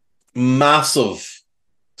massive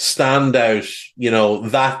standout,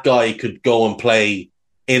 that guy could go and play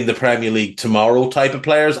in the Premier League tomorrow type of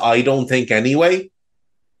players. I don't think anyway.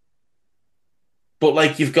 But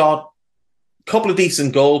like, you've got a couple of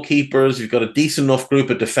decent goalkeepers, you've got a decent enough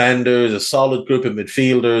group of defenders, a solid group of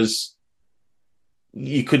midfielders.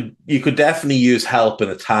 You could definitely use help in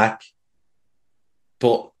attack.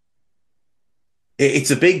 But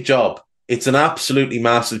it's a big job. It's an absolutely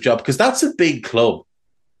massive job because that's a big club.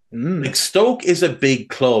 Like, Stoke is a big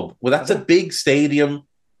club. Well, that's a big stadium.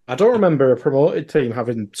 I don't remember a promoted team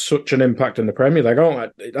having such an impact in the Premier League.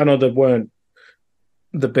 I know they weren't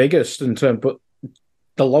the biggest in terms, but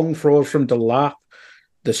the long throws from Delap,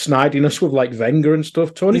 the snidiness with like Wenger and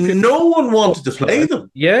stuff. No one wanted to play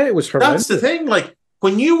them. Yeah, it was horrendous. That's the thing. Like,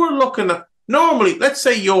 when you were looking at, normally, let's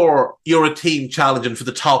say you're a team challenging for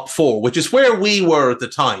the top 4, which is where we were at the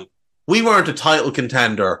time. We weren't a title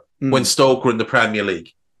contender when Stoke were in the Premier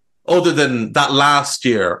League. Other than that last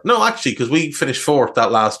year. No, actually, because we finished 4th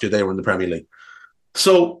that last year, they were in the Premier League.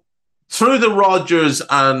 So, through the Rodgers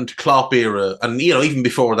and Klopp era, and, even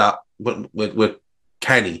before that with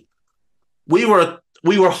Kenny, we were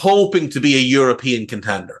we were hoping to be a European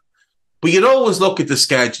contender. But you'd always look at the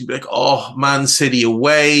schedule, you'd be like, oh, Man City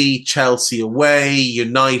away, Chelsea away,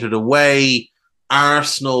 United away,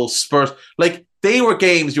 Arsenal, Spurs. Like, they were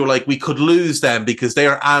games you were like, we could lose them because they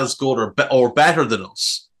are as good or better than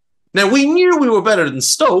us. Now, we knew we were better than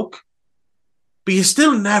Stoke, but you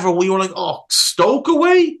still we were like, oh, Stoke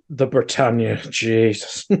away? The Britannia,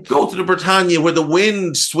 Jesus. Go to the Britannia where the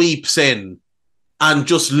wind sweeps in and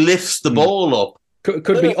just lifts the ball up.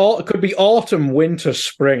 Could be autumn, winter,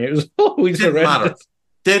 spring. It was always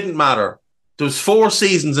Didn't matter. There was 4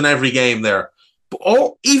 seasons in every game there.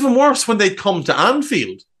 But even worse when they'd come to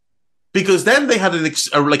Anfield, because then they had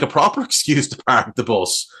a proper excuse to park the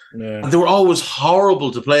bus. Yeah. And they were always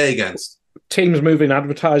horrible to play against. Teams moving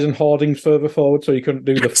advertising hoardings further forward so you couldn't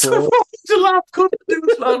do the floor.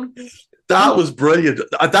 That was brilliant.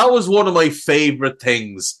 That was one of my favourite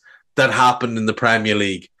things that happened in the Premier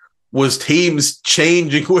League. Was teams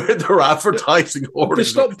changing where they're advertising orders. They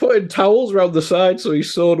stopped putting towels around the side, so he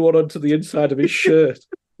sewed one onto the inside of his shirt.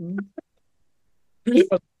 They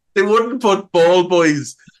wouldn't put ball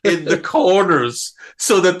boys in the corners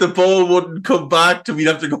so that the ball wouldn't come back to him. He'd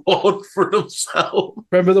have to go out for himself.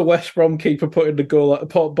 Remember the West Brom keeper putting the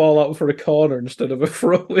ball out for a corner instead of a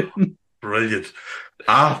throw-in? Brilliant.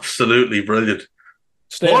 Absolutely brilliant.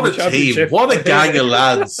 What a team. What a gang of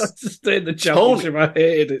lads. To stay in the championship, I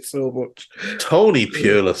hated it so much. Tony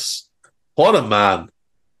Pulis. What a man.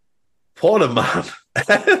 What a man.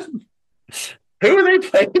 Who are they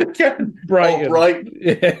playing again? Brighton. Oh, Brighton.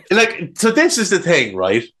 Yeah. So this is the thing,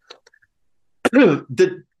 right?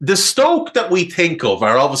 The Stoke that we think of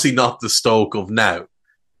are obviously not the Stoke of now.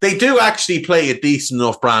 They do actually play a decent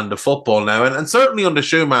enough brand of football now, and certainly under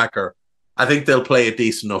Schumacher, I think they'll play a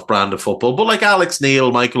decent enough brand of football. But like Alex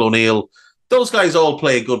Neil, Michael O'Neill, those guys all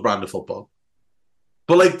play a good brand of football.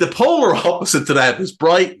 But the polar opposite to that is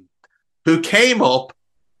Brighton, who came up,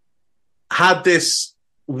 had this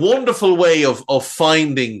wonderful way of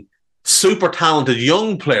finding super talented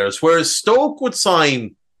young players, whereas Stoke would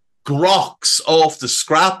sign grocks off the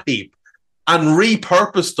scrap heap and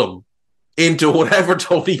repurpose them into whatever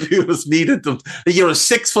Tony Pulis needed them. You're a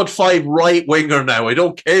 6'5" right winger now. I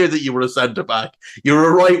don't care that you were a centre back. You're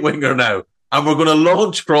a right winger now. And we're going to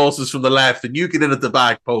launch crosses from the left and you get in at the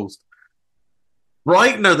back post.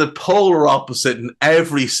 Brighton are the polar opposite in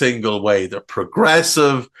every single way. They're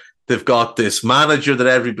progressive. They've got this manager that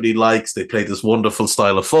everybody likes. They play this wonderful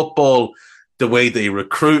style of football. The way they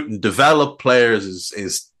recruit and develop players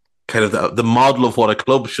is kind of the model of what a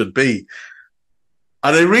club should be.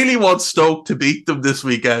 And I really want Stoke to beat them this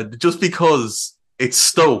weekend just because it's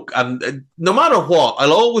Stoke. And no matter what,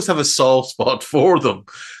 I'll always have a soft spot for them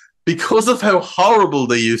because of how horrible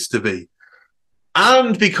they used to be.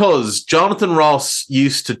 And because Jonathan Ross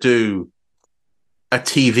used to do a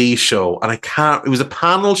TV show, and it was a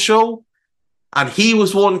panel show, and he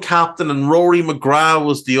was one captain and Rory McGrath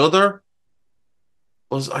was the other.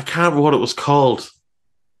 I can't remember what it was called.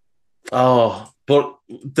 But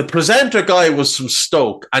the presenter guy was from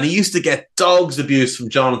Stoke, and he used to get dog's abuse from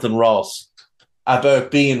Jonathan Ross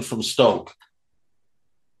about being from Stoke.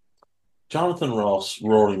 Jonathan Ross,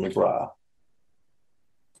 Rory McGrath.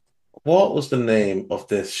 What was the name of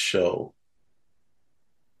this show?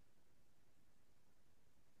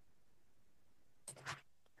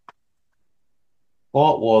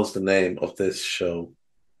 What was the name of this show?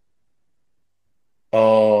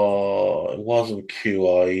 Oh, it wasn't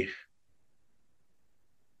QI.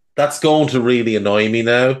 That's going to really annoy me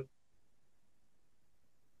now.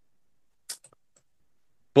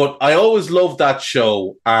 But I always loved that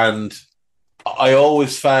show, and I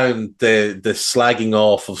always found the slagging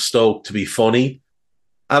off of Stoke to be funny.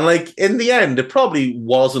 And in the end, it probably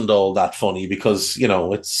wasn't all that funny because,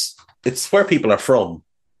 it's where people are from.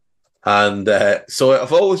 And so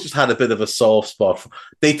I've always just had a bit of a soft spot.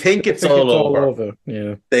 They think it's all over.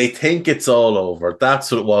 Yeah. They think it's all over. That's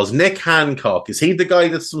what it was. Nick Hancock, is he the guy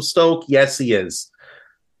that's from Stoke? Yes, he is.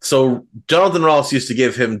 So Jonathan Ross used to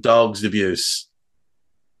give him dog's abuse.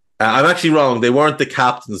 I'm actually wrong. They weren't the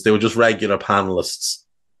captains. They were just regular panellists.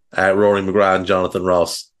 Rory McGrath and Jonathan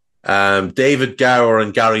Ross. David Gower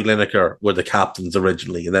and Gary Lineker were the captains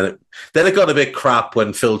originally. And then it got a bit crap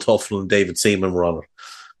when Phil Tuffle and David Seaman were on it.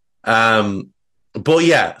 But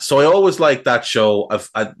yeah, so I always liked that show.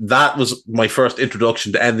 That was my first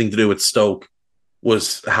introduction to anything to do with Stoke,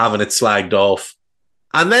 was having it slagged off.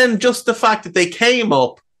 And then just the fact that they came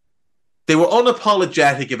up, they were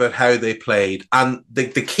unapologetic about how they played. And the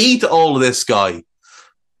key to all of this, guy,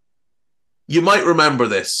 you might remember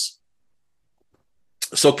this.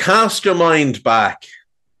 So cast your mind back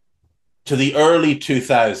to the early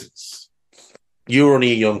 2000s. You were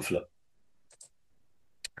only a young fella.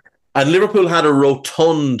 And Liverpool had a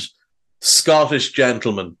rotund Scottish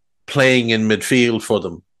gentleman playing in midfield for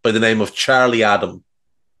them by the name of Charlie Adam.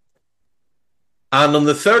 And on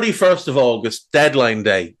the 31st of August, deadline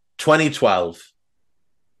day, 2012,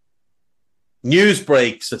 news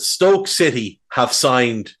breaks that Stoke City have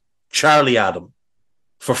signed Charlie Adam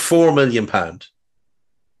for £4 million.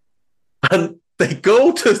 And they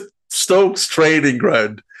go to Stoke's training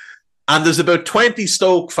ground, and there's about 20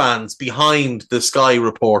 Stoke fans behind the Sky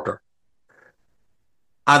reporter.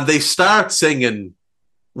 And they start singing,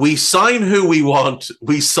 "We sign who we want,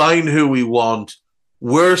 we sign who we want.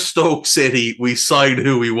 We're Stoke City, we sign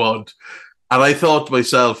who we want." And I thought to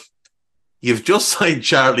myself, you've just signed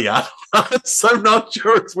Charlie Adams. I'm not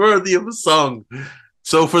sure it's worthy of a song.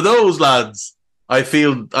 So for those lads, I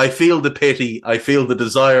feel the pity. I feel the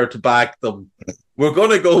desire to back them. We're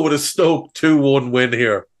going to go with a Stoke 2-1 win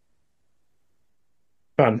here.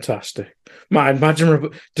 Fantastic. Man,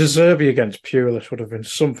 imagine De Zerbi against Pulis would have been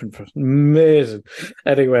something amazing.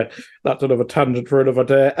 Anyway, that's another tangent for another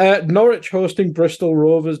day. Norwich hosting Bristol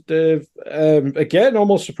Rovers, Dave. Again,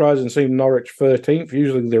 almost surprising seeing Norwich 13th.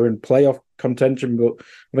 Usually they're in playoff contention, but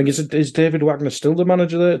I think is David Wagner still the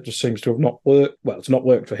manager there? It just seems to have not worked. Well, it's not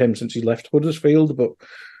worked for him since he left Huddersfield, but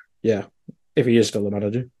yeah, if he is still the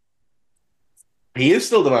manager. He is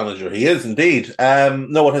still the manager. He is indeed.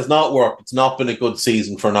 No, it has not worked. It's not been a good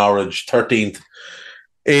season for Norwich. 13th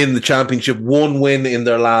in the Championship. 1 win in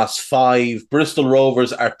their last 5. Bristol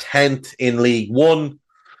Rovers are 10th in League One.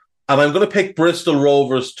 And I'm going to pick Bristol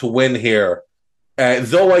Rovers to win here.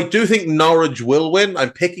 Though I do think Norwich will win,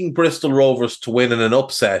 I'm picking Bristol Rovers to win in an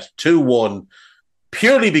upset, 2-1,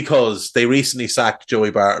 purely because they recently sacked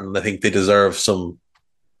Joey Barton, and I think they deserve some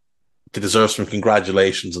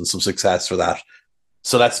congratulations and some success for that.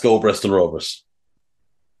 So let's go Bristol Rovers.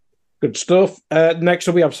 Good stuff. Next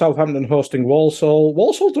up, we have Southampton hosting Walsall.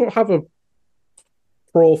 Walsall don't have a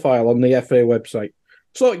profile on the FA website.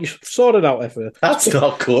 So you sorted out, FA. That's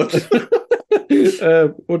not good.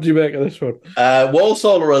 What do you make of this one?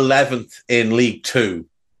 Walsall are 11th in League Two.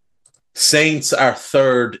 Saints are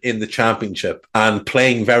 3rd in the Championship and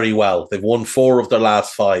playing very well. They've won 4 of their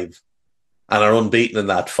last 5. And are unbeaten in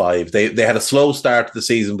that 5. They had a slow start to the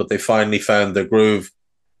season, but they finally found their groove.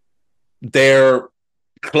 They're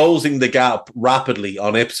closing the gap rapidly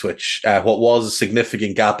on Ipswich. What was a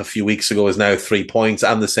significant gap a few weeks ago is now 3 points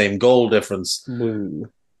and the same goal difference.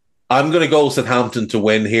 Ooh. I'm going to go Southampton to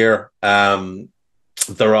win here.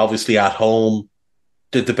 They're obviously at home,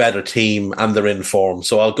 did the better team, and they're in form.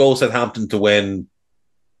 So I'll go Southampton to win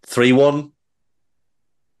 3-1.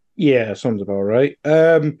 Yeah, sounds about right.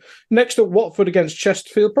 Next up, Watford against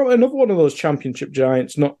Chesterfield. Probably another one of those Championship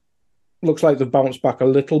giants. Looks like they've bounced back a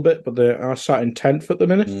little bit, but they are sat in 10th at the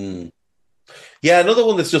minute. Yeah, another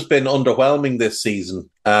one that's just been underwhelming this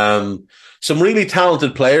season. Some really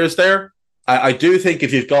talented players there. I do think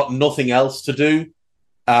if you've got nothing else to do,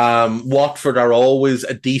 Watford are always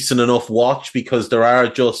a decent enough watch because there are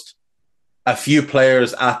just a few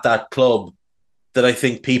players at that club that I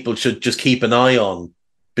think people should just keep an eye on,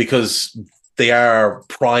 because they are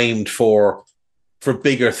primed for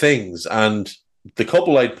bigger things. And the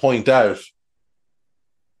couple I'd point out,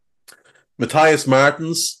 Matthias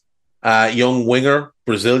Martins, young winger,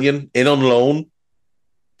 Brazilian, in on loan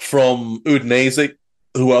from Udinese,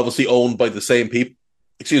 who are obviously owned by the same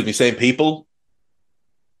people.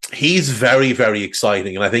 He's very, very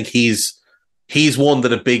exciting. And I think he's one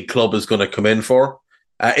that a big club is going to come in for.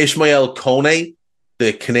 Ishmael Kone,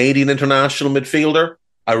 the Canadian international midfielder,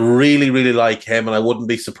 I really, really like him, and I wouldn't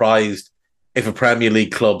be surprised if a Premier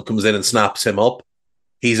League club comes in and snaps him up.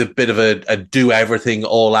 He's a bit of a do-everything,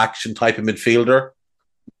 all-action type of midfielder.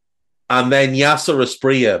 And then Yasser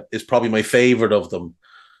Asprilla is probably my favourite of them.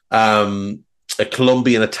 A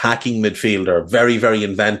Colombian attacking midfielder, very, very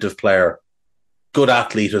inventive player, good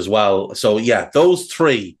athlete as well. So, yeah, those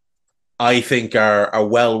 3, I think, are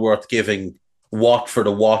well worth giving Watford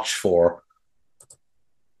a watch for.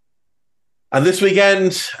 And this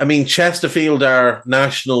weekend, I mean, Chesterfield are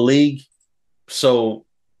National League, so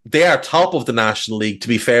they are top of the National League, to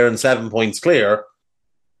be fair, and 7 points clear,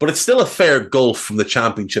 but it's still a fair gulf from the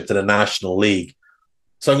Championship to the National League.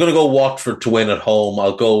 So I'm going to go Watford to win at home.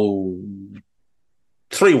 I'll go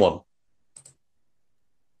 3-1.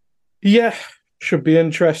 Yeah, should be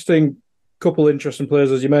interesting. Couple interesting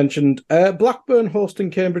players, as you mentioned. Blackburn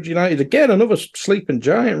hosting Cambridge United. Again, another sleeping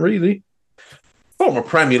giant, really. Former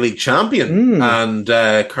Premier League champion and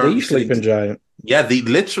currently the sleeping giant. Yeah, they're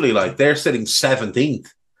sitting 17th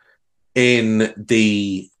in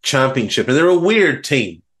the Championship, and they're a weird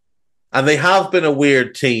team, and they have been a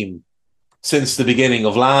weird team since the beginning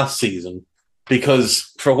of last season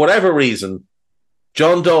because, for whatever reason,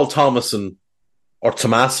 John Dahl Tomasson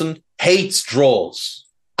hates draws.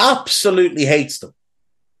 Absolutely hates them.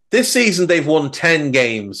 This season, they've won 10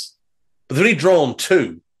 games, but they've only drawn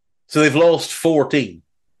 2. So they've lost 14.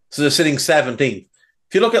 So they're sitting 17th.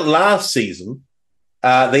 If you look at last season,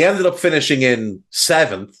 they ended up finishing in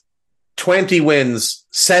 7th, 20 wins,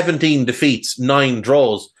 17 defeats, 9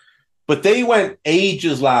 draws. But they went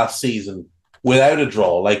ages last season without a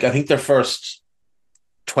draw. Like, I think their first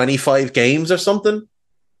 25 games or something,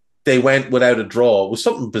 they went without a draw. It was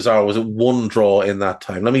something bizarre. Was it 1 draw in that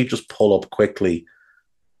time? Let me just pull up quickly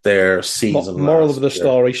their season. Moral of the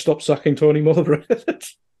story, stop sacking Tony Mowbray.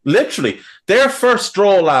 Literally, their first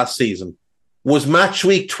draw last season was match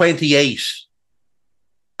week 28.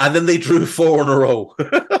 And then they drew 4 in a row.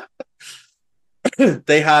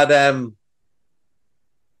 They had,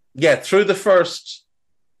 through the first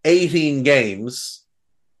 18 games,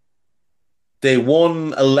 they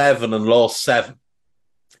won 11 and lost 7.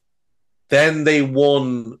 Then they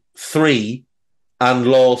won 3 and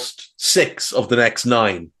lost 6 of the next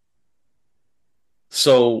 9.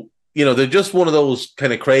 So, they're just one of those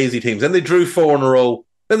kind of crazy teams. Then they drew 4 in a row.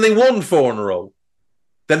 Then they won 4 in a row.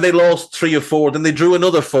 Then they lost 3 or 4. Then they drew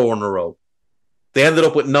another 4 in a row. They ended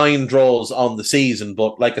up with 9 draws on the season,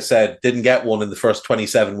 but like I said, didn't get one in the first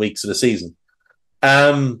 27 weeks of the season.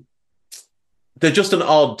 They're just an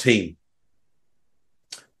odd team.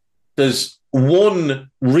 There's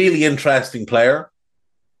one really interesting player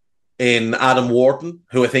in Adam Wharton,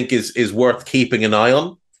 who I think is worth keeping an eye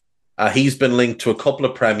on. He's been linked to a couple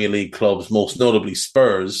of Premier League clubs, most notably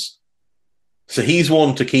Spurs. So he's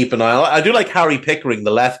one to keep an eye on. I do like Harry Pickering,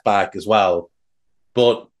 the left back, as well.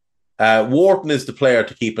 But Wharton is the player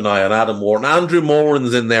to keep an eye on, Adam Wharton. Andrew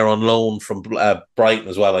Moran's in there on loan from Brighton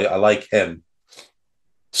as well. I like him.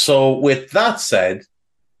 So with that said,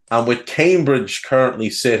 and with Cambridge currently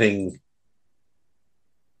sitting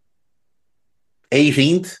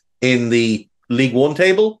 18th in the League One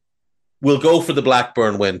table, we'll go for the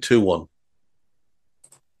Blackburn win, 2-1.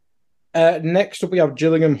 Next up, we have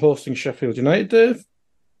Gillingham hosting Sheffield United, Dave.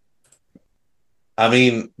 I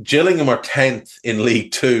mean, Gillingham are 10th in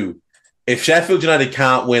League Two. If Sheffield United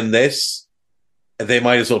can't win this, they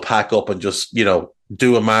might as well pack up and just,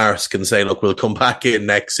 do a mask and say, look, we'll come back in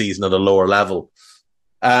next season at a lower level.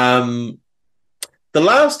 The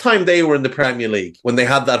last time they were in the Premier League, when they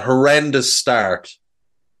had that horrendous start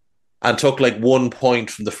and took like 1 point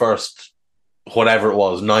from the first, whatever it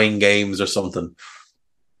was, 9 games or something,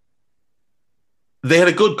 they had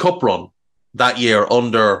a good cup run that year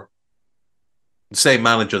under the same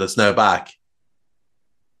manager that's now back.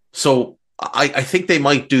 So I think they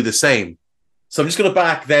might do the same. So I'm just going to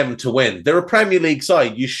back them to win. They're a Premier League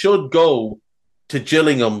side. You should go to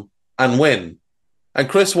Gillingham and win. And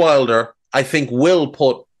Chris Wilder, I think, will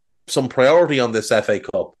put some priority on this FA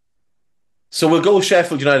Cup. So we'll go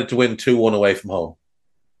Sheffield United to win 2-1 away from home.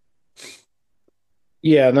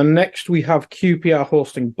 Yeah, and then next we have QPR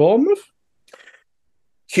hosting Bournemouth.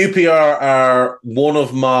 QPR are one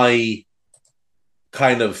of the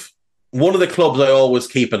clubs I always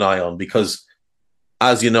keep an eye on because,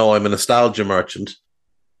 as you know, I'm a nostalgia merchant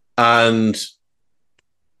and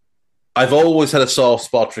I've always had a soft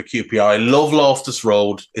spot for QPR. I love Loftus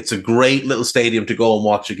Road. It's a great little stadium to go and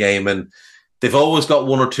watch a game, and they've always got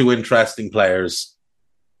 1 or 2 interesting players,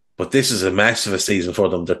 but this is a mess of a season for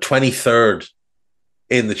them. They're 23rd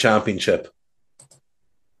in the Championship.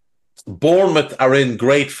 Bournemouth are in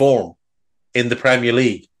great form in the Premier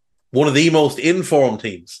League. One of the most informed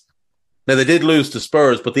teams. Now, they did lose to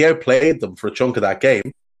Spurs, but they outplayed them for a chunk of that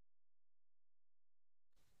game.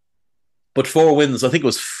 But 4 wins, I think it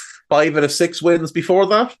was 5 out of 6 wins before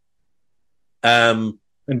that. And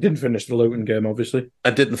didn't finish the Luton game, obviously.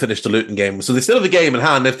 And didn't finish the Luton game. So they still have a game in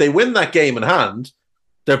hand. If they win that game in hand,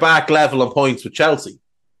 they're back level on points with Chelsea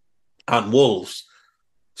and Wolves.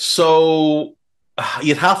 So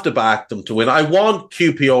you'd have to back them to win. I want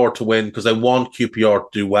QPR to win because I want QPR to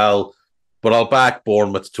do well, but I'll back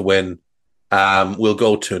Bournemouth to win. We'll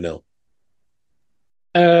go 2-0.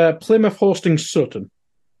 Plymouth hosting Sutton.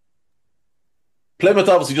 Plymouth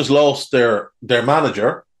obviously just lost their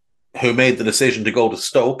manager, who made the decision to go to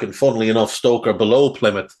Stoke, and funnily enough, Stoke are below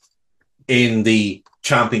Plymouth in the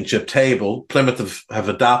Championship table. Plymouth have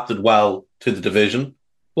adapted well to the division.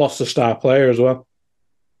 Lost a star player as well.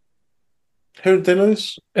 Who did they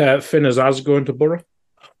lose? Finn Azaz going to Borough.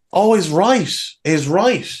 Oh, he's right.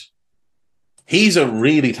 He's a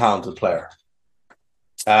really talented player.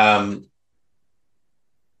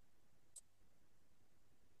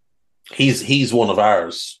 He's one of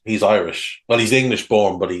ours. He's Irish. Well, he's English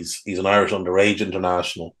born, but he's an Irish underage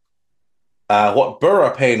international. What Borough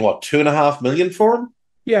are paying? What, 2.5 million for him?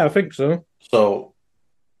 Yeah, I think so. So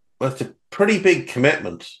that's a pretty big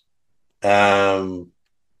commitment. I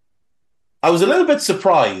was a little bit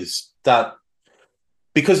surprised that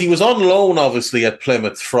because he was on loan, obviously at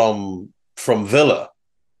Plymouth from Villa.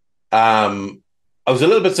 I was a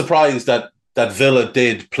little bit surprised that Villa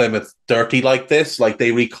did Plymouth dirty like this, like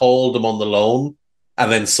they recalled him on the loan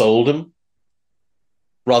and then sold him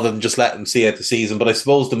rather than just let him see out the season. But I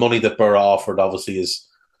suppose the money that Borough offered obviously is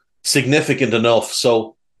significant enough.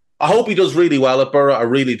 So I hope he does really well at Borough. I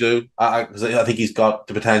really do. I think he's got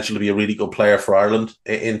the potential to be a really good player for Ireland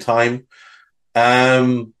in time.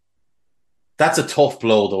 That's a tough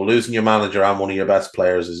blow, though. Losing your manager and one of your best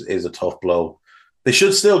players is a tough blow. They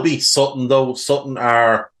should still beat Sutton, though. Sutton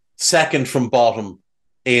are second from bottom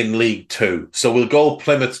in League Two. So we'll go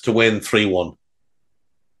Plymouth to win 3-1.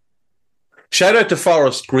 Shout out to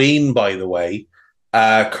Forest Green, by the way,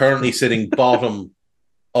 currently sitting bottom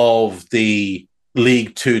of the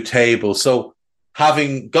League Two table. So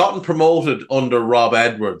having gotten promoted under Rob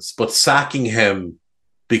Edwards, but sacking him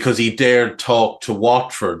because he dared talk to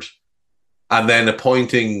Watford and then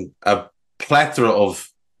appointing a plethora of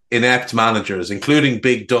inept managers, including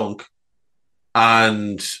Big Dunk,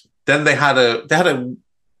 and then they had a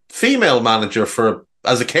female manager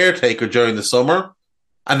as a caretaker during the summer,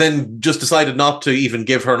 and then just decided not to even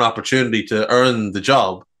give her an opportunity to earn the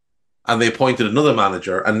job, and they appointed another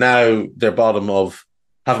manager, and now they're bottom of,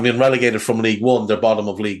 having been relegated from League One, they're bottom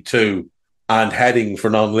of League Two and heading for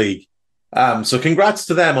non-league. So congrats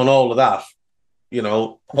to them on all of that. You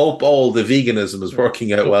know, hope all the veganism is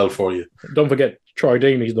working out well for you. Don't forget, Troy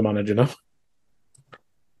Deeney's the manager now.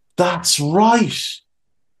 That's right.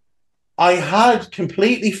 I had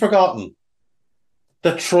completely forgotten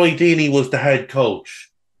that Troy Deeney was the head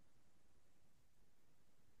coach.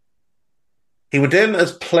 He went in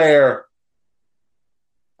as player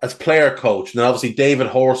coach, and then obviously David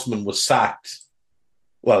Horseman was sacked.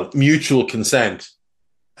 Well, mutual consent.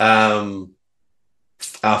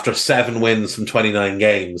 After 7 wins from 29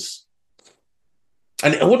 games.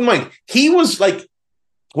 And I wouldn't mind. He was like,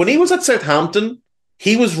 when he was at Southampton,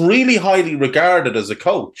 he was really highly regarded as a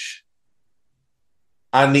coach.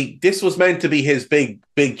 And this was meant to be his big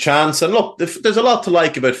chance. And look, there's a lot to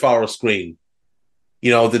like about Forest Green. You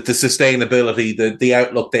know, the sustainability, the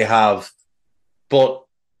outlook they have. But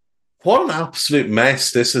what an absolute mess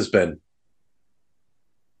this has been.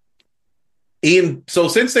 Ian, so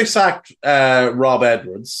since they sacked Rob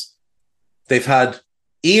Edwards, they've had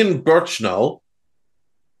Ian Birchnell,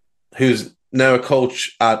 who's now a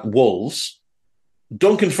coach at Wolves,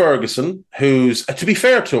 Duncan Ferguson, who's, to be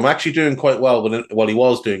fair to him, actually doing quite well while he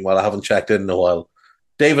was doing well. I haven't checked in a while.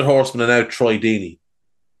 David Horseman, and now Troy Deeney.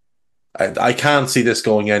 I can't see this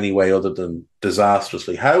going any way other than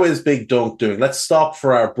disastrously. How is Big Dunk doing? Let's stop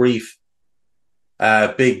for our brief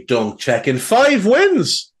Big Dunk check-in. 5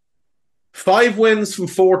 wins! 5 wins from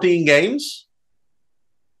 14 games.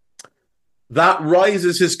 That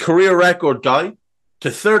rises his career record, Guy, to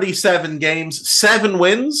 37 games, 7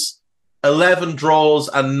 wins, 11 draws,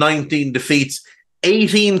 and 19 defeats.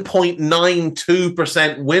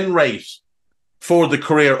 18.92% win rate for the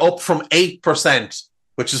career, up from 8%,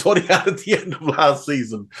 which is what he had at the end of last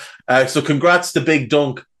season. So congrats to Big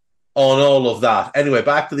Dunk on all of that. Anyway,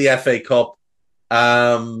 back to the FA Cup.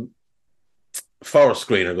 Forest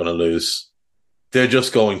Green are going to lose. They're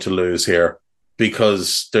just going to lose here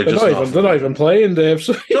because they're not even playing, Dave.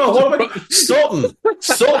 So no, what about Sutton?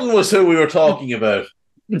 Sutton was who we were talking about.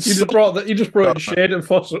 You just brought in shade and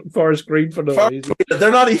Forest Green for no reason. They're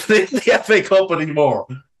not even in the FA Cup anymore.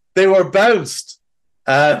 They were bounced.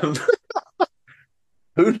 Who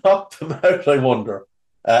knocked them out, I wonder?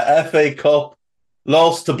 FA Cup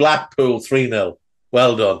lost to Blackpool 3-0.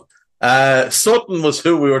 Well done. Sutton was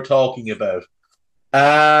who we were talking about.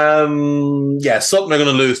 Sutton are going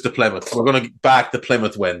to lose to Plymouth. We're going to back the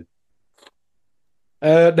Plymouth win.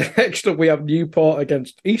 Next up, we have Newport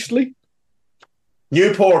against Eastleigh.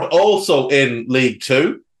 Newport also in League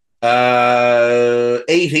Two,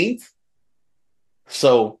 18th.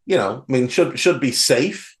 So, you know, I mean, should be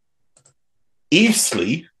safe.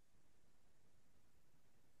 Eastleigh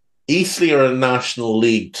are a National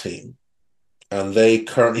League team, and they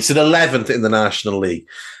currently sit 11th in the National League.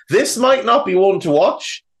 This might not be one to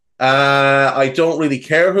watch. I don't really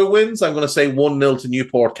care who wins. I'm going to say 1-0 to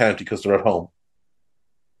Newport County because they're at home.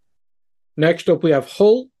 Next up, we have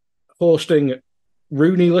Hull hosting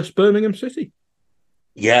Rooney-less Birmingham City.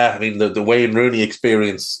 Yeah, I mean, the Wayne Rooney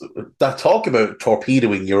experience, that talk about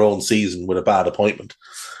torpedoing your own season with a bad appointment.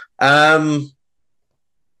 Hull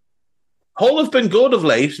have been good of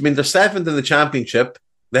late. I mean, they're 7th in the Championship.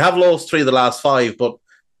 They have lost 3 of the last 5, but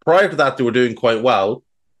prior to that, they were doing quite well.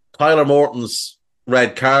 Tyler Morton's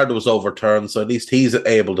red card was overturned, so at least he's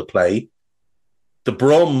able to play. The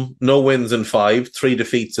Brum, no wins in 5, 3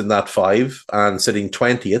 defeats in that 5, and sitting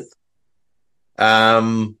 20th.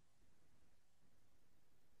 I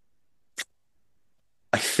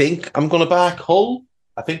think I'm going to back Hull.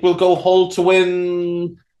 I think we'll go Hull to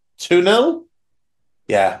win 2-0.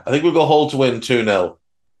 Yeah, I think we'll go Hull to win 2-0.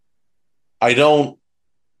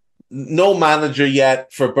 No manager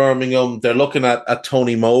yet for Birmingham. They're looking at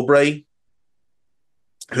Tony Mowbray,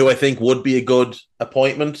 who I think would be a good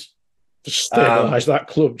appointment. Just stabilise that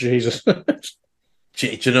club, Jesus.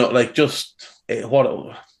 You know, like they're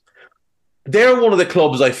one of the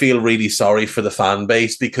clubs I feel really sorry for the fan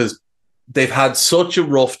base because they've had such a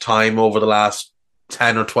rough time over the last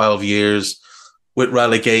 10 or 12 years with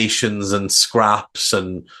relegations and scraps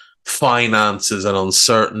and finances and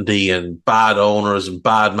uncertainty and bad owners and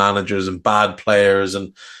bad managers and bad players.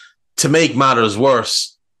 And to make matters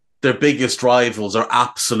worse, their biggest rivals are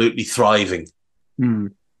absolutely thriving.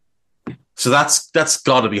 So that's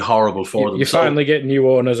got to be horrible for them. You're finally getting new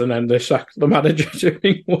owners and then they sack the manager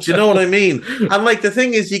doing well. Do you know what I mean? And like the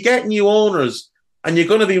thing is, you get new owners and you're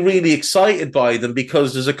going to be really excited by them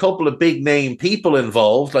because there's a couple of big name people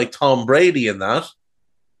involved, like Tom Brady and that.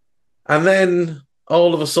 And then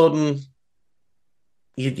all of a sudden,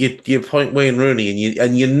 you appoint Wayne Rooney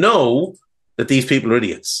and you know that these people are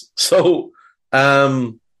idiots. So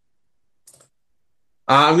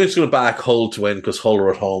I'm just going to back Hull to win because Hull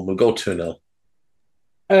are at home. We'll go 2-0.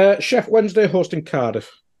 Sheffield Wednesday hosting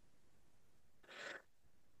Cardiff.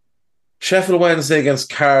 Sheffield Wednesday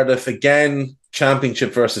against Cardiff. Again,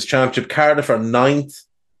 Championship versus Championship. Cardiff are 9th.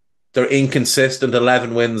 They're inconsistent.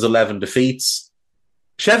 11 wins, 11 defeats.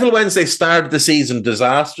 Sheffield Wednesday started the season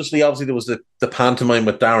disastrously. Obviously, there was the pantomime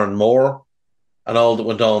with Darren Moore and all that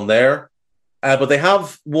went on there. But they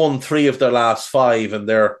have won 3 of their last 5 and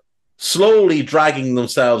they're slowly dragging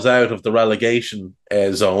themselves out of the relegation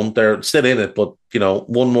zone. They're still in it, but, you know,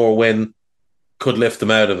 one more win could lift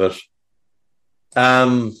them out of it.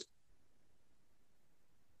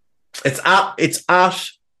 It's at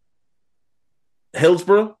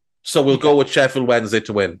Hillsborough, so we'll go with Sheffield Wednesday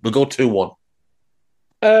to win. We'll go 2-1.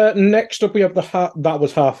 Next up, we have that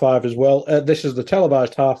was 5:30 as well. This is the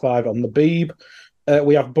televised 5:30 on the Beeb.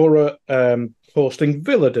 We have Borough hosting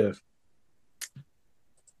Villa, Dave.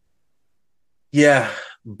 Yeah,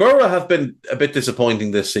 Borough have been a bit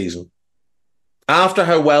disappointing this season. After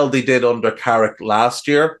how well they did under Carrick last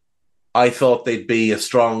year, I thought they'd be a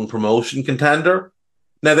strong promotion contender.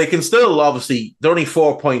 Now, they can still, obviously, they're only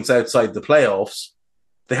 4 points outside the playoffs.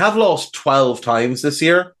 They have lost 12 times this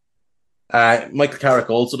year. Michael Carrick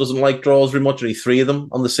also doesn't like draws very much, only 3 of them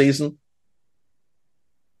on the season.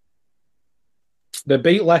 They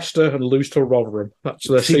beat Leicester and lose to Rotherham. That's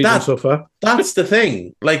their season so far. That's the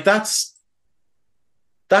thing. Like, that's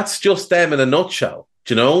just them in a nutshell,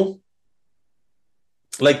 do you know?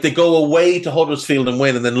 Like, they go away to Huddersfield and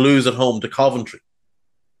win and then lose at home to Coventry.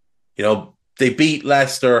 You know, they beat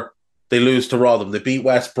Leicester, they lose to Rotherham. They beat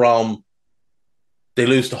West Brom, they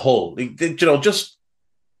lose to Hull. You know, just...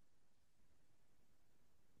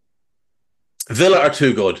 Villa are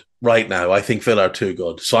too good right now. I think Villa are too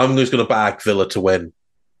good. So I'm just going to back Villa to win.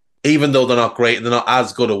 Even though they're not great and they're not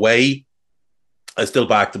as good away, I still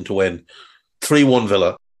back them to win. 3-1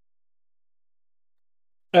 Villa.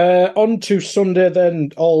 On to Sunday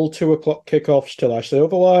then, all 2:00 kickoffs till I say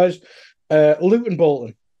otherwise. Luton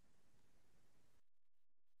Bolton.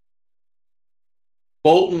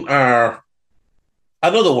 Bolton are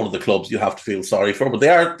another one of the clubs you have to feel sorry for, but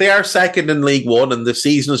they are second in League One and the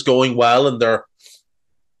season is going well and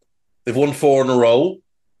they've won 4 in a row.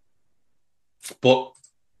 But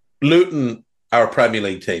Luton are a Premier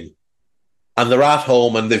League team and they're at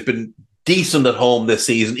home and they've been decent at home this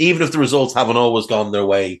season, even if the results haven't always gone their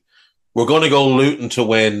way. We're going to go Luton to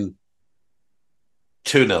win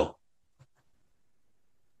 2-0.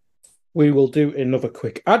 We will do another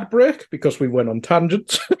quick ad break because we went on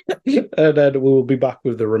tangents, and then we will be back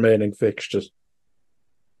with the remaining fixtures.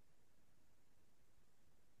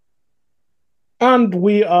 And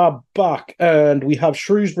we are back, and we have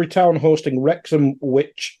Shrewsbury Town hosting Wrexham,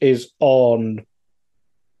 which is on,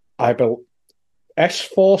 I believe,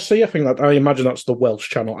 S4C. I imagine that's the Welsh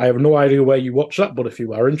channel. I have no idea where you watch that, but if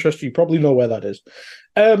you are interested, you probably know where that is.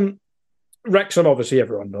 Wrexham, obviously,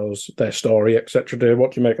 everyone knows their story, etc. Dave,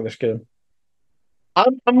 what do you make of this game?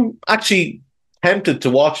 I'm actually tempted to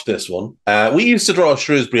watch this one. We used to draw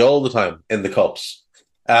Shrewsbury all the time in the Cups.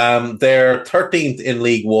 They're 13th in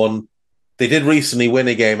League One. They did recently win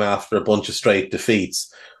a game after a bunch of straight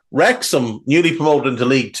defeats. Wrexham, newly promoted into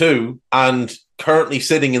League Two and currently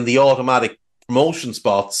sitting in the automatic promotion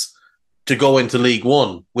spots to go into League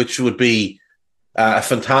One, which would be a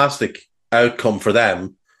fantastic outcome for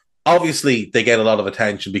them. Obviously, they get a lot of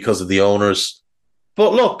attention because of the owners.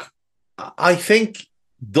 But look, I think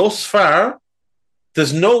thus far,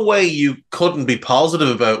 there's no way you couldn't be positive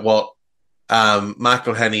about what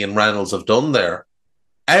McElhenney and Reynolds have done there.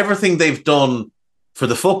 Everything they've done for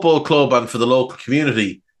the football club and for the local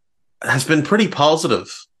community has been pretty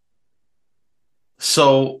positive.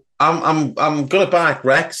 So I'm going to back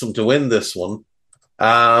Wrexham to win this one.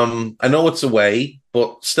 I know it's away,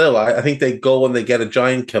 but still, I think they go and they get a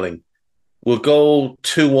giant killing. We'll go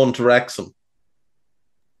 2-1 to Wrexham.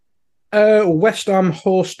 West Ham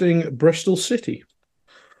hosting Bristol City.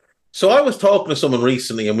 So I was talking to someone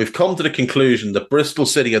recently, and we've come to the conclusion that Bristol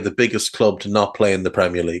City are the biggest club to not play in the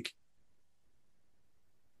Premier League.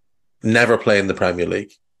 Never play in the Premier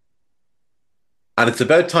League. And it's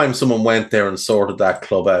about time someone went there and sorted that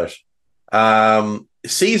club out.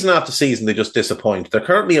 Season after season, they just disappoint. They're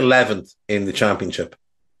currently 11th in the Championship.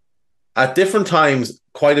 At different times,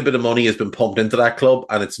 quite a bit of money has been pumped into that club,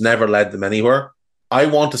 and it's never led them anywhere. I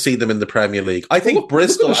want to see them in the Premier League. I think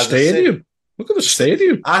Bristol... Look at the stadium. Look at the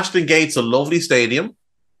stadium. Ashton Gate's a lovely stadium.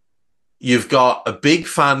 You've got a big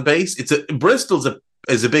fan base. Bristol's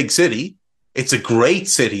is a big city. It's a great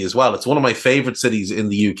city as well. It's one of my favourite cities in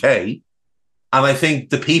the UK. And I think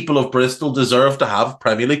the people of Bristol deserve to have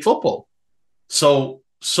Premier League football. So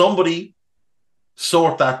somebody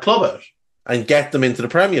sort that club out and get them into the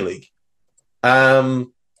Premier League.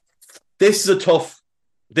 This is a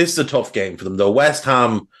tough game for them, though. West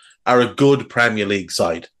Ham are a good Premier League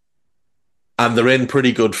side. And they're in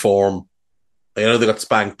pretty good form. I know they got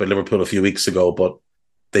spanked by Liverpool a few weeks ago, but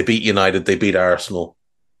they beat United, they beat Arsenal.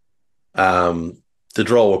 The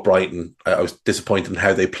draw with Brighton, I was disappointed in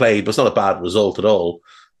how they played, but it's not a bad result at all.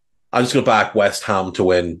 I'm just going to back West Ham to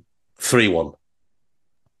win 3-1.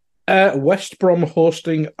 West Brom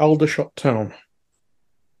hosting Aldershot Town.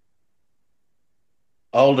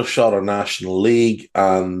 Aldershot are National League,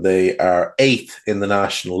 and they are 8th in the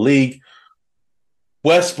National League.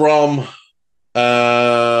 West Brom...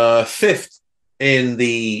 5th in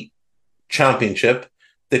the Championship.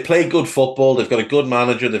 They play good football. They've got a good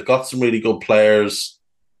manager. They've got some really good players.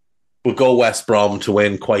 We'll go West Brom to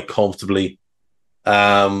win quite comfortably.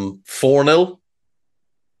 4-0.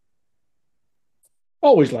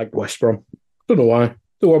 Always liked West Brom. Don't know why.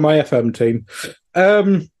 They were my FM team.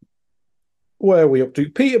 Where are we up to?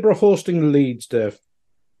 Peterborough hosting Leeds, Dave.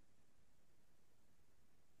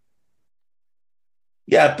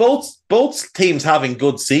 Yeah, both teams having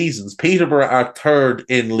good seasons. Peterborough are 3rd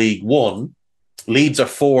in League One. Leeds are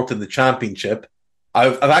 4th in the Championship.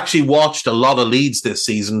 I've actually watched a lot of Leeds this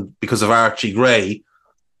season because of Archie Gray,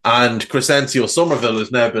 and Crescencio Somerville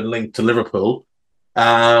has now been linked to Liverpool.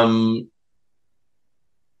 I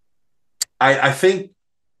think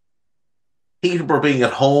Peterborough being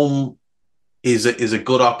at home is a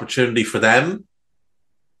good opportunity for them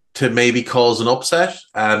to maybe cause an upset.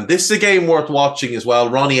 This is a game worth watching as well.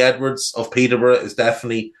 Ronnie Edwards of Peterborough is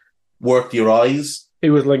definitely worth your eyes. He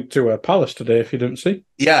was linked to Palace today, if you didn't see.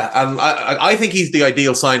 Yeah, and I think he's the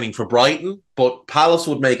ideal signing for Brighton, but Palace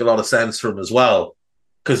would make a lot of sense for him as well,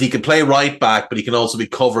 because he can play right back, but he can also be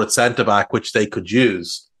cover at centre back, which they could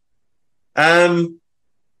use. I'm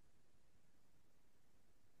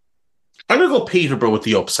going to go Peterborough with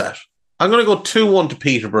the upset. I'm going to go 2-1 to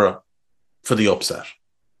Peterborough for the upset.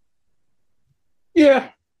 Yeah,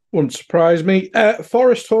 wouldn't surprise me.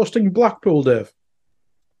 Forest hosting Blackpool, Dave.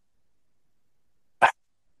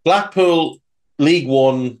 Blackpool, League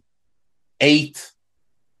One, 8th.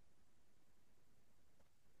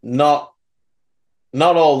 Not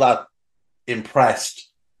all that impressed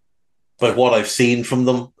by what I've seen from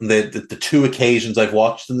them. The 2 occasions I've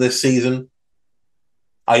watched them this season.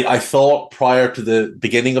 I thought prior to the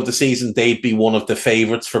beginning of the season they'd be one of the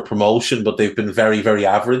favourites for promotion, but they've been very, very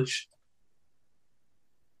average.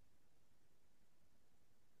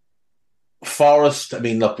 Forest, I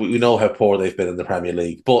mean, look, we know how poor they've been in the Premier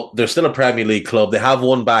League, but they're still a Premier League club. They have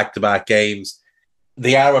won back-to-back games.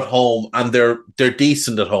 They are at home, and they're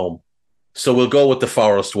decent at home. So we'll go with the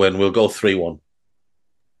Forest win. We'll go 3-1.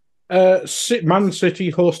 Man City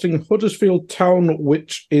hosting Huddersfield Town,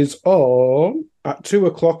 which is on at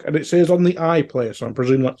 2:00, and it says on the iPlayer, so I'm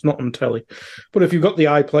presuming that's not on telly. But if you've got the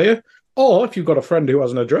iPlayer, or if you've got a friend who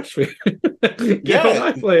has an address for you, get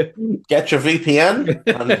on iPlayer. Get your VPN.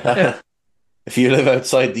 And, If you live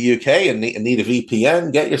outside the UK and need a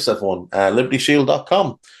VPN, get yourself one.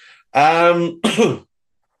 LibertyShield.com.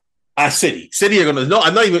 City. City are going to. No,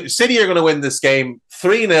 I'm not even. City are going to win this game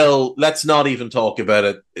 3-0. Let's not even talk about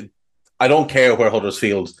it. I don't care where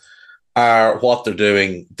Huddersfield are, what they're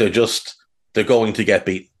doing. They're going to get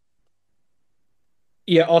beat.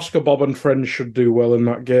 Yeah, Oscar, Bob, and friends should do well in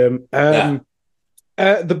that game.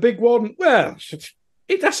 The big one, well,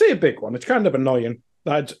 I say a big one. It's kind of annoying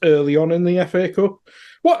that it's early on in the FA Cup.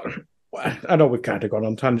 I know we've kind of gone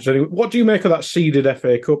on tangents anyway. What do you make of that seeded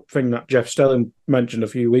FA Cup thing that Jeff Stelling mentioned a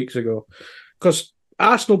few weeks ago? Because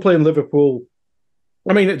Arsenal playing Liverpool,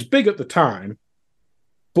 I mean, it's big at the time,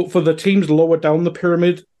 but for the teams lower down the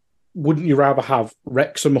pyramid, wouldn't you rather have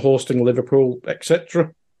Wrexham hosting Liverpool,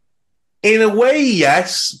 etc.? In a way,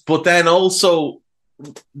 yes, but then also,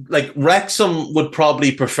 like, Wrexham would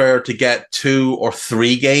probably prefer to get 2 or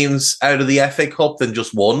 3 games out of the FA Cup than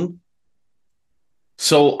just one.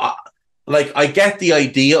 So, I get the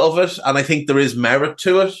idea of it, and I think there is merit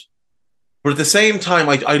to it. But at the same time,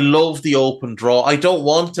 I love the open draw. I don't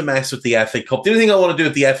want to mess with the FA Cup. The only thing I want to do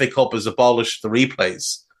with the FA Cup is abolish the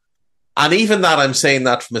replays. And even that, I'm saying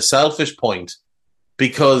that from a selfish point,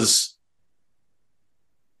 because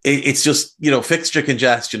it's just, fixture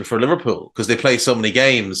congestion for Liverpool because they play so many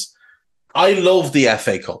games. I love the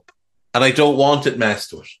FA Cup, and I don't want it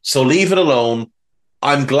messed with. So leave it alone.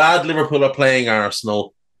 I'm glad Liverpool are playing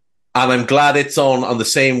Arsenal, and I'm glad it's on the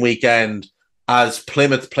same weekend as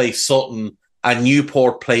Plymouth play Sutton and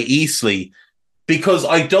Newport play Eastleigh, because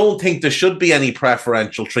I don't think there should be any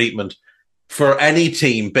preferential treatment for any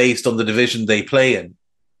team based on the division they play in.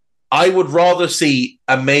 I would rather see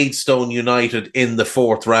a Maidstone United in the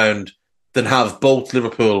 4th round than have both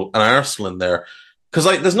Liverpool and Arsenal in there. Because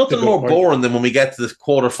there's nothing more boring than when we get to the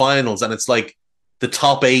quarterfinals and it's like the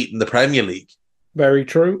top 8 in the Premier League. Very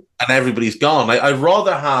true. And everybody's gone. I'd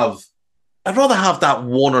rather have that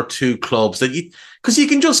 1 or 2 clubs because you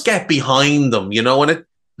can just get behind them, and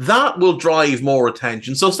that will drive more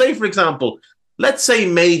attention. So say, for example, let's say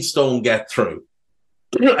Maidstone get through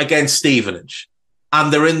against Stevenage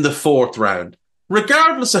and they're in the 4th round.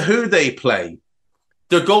 Regardless of who they play,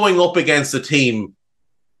 they're going up against a team,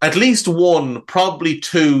 at least 1, probably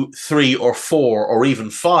 2, 3 or 4 or even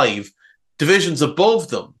 5 divisions above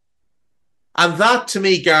them. And that, to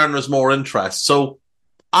me, garners more interest. So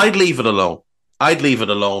I'd leave it alone. I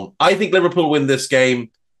think Liverpool win this game.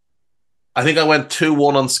 I think I went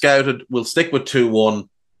 2-1 unscouted. We'll stick with 2-1.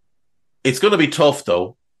 It's going to be tough,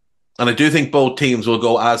 though. And I do think both teams will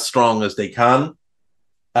go as strong as they can.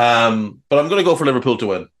 But I'm going to go for Liverpool to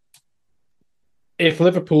win. If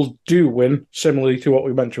Liverpool do win, similarly to what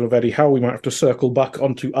we mentioned with Eddie Howe, we might have to circle back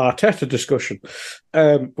onto Arteta discussion.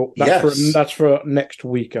 But that's for next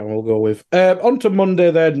week, and we'll go with. On to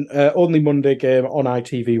Monday then, only Monday game on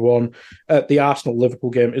ITV1. The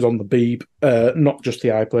Arsenal-Liverpool game is on the Beeb, not just the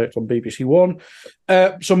iPlayer, it's on BBC One.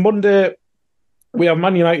 So Monday, we have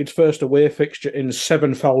Man United's first away fixture in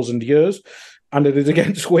 7,000 years, and it is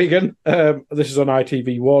against Wigan. This is on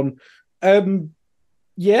ITV1. I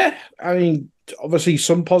mean, obviously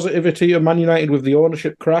some positivity of Man United with the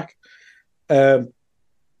ownership crack. But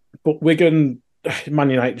Man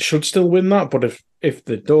United should still win that. But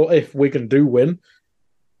if Wigan do win,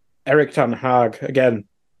 Erik ten Hag, again,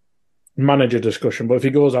 manager discussion, but if he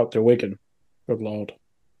goes out to Wigan, good Lord.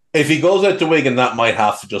 If he goes out to Wigan, that might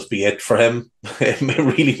have to just be it for him. It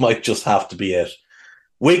really might just have to be it.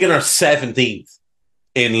 Wigan are 17th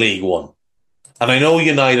in League One. And I know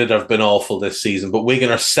United have been awful this season, but Wigan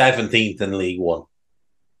are 17th in League One.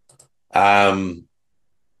 The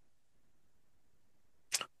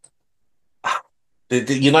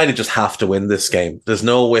United just have to win this game. There's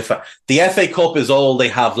no way. The FA Cup is all they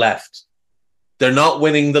have left. They're not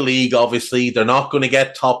winning the league, obviously. They're not going to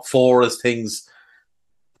get top 4 as things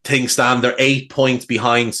stand. They're 8 points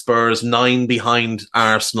behind Spurs, 9 behind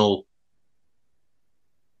Arsenal.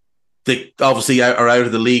 They obviously are out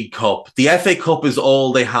of the League Cup. The FA Cup is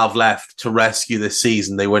all they have left to rescue this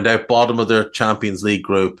season. They went out bottom of their Champions League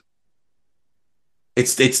group.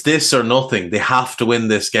 It's this or nothing. They have to win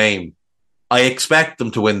this game. I expect them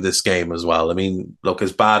to win this game as well. I mean, look,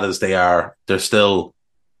 as bad as they are, they're still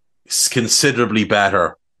considerably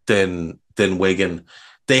better than Wigan.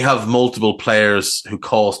 They have multiple players who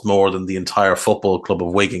cost more than the entire football club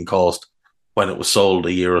of Wigan cost when it was sold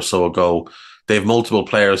a year or so ago. They have multiple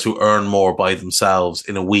players who earn more by themselves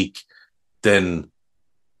in a week than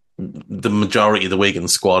the majority of the Wigan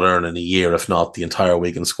squad earn in a year, if not the entire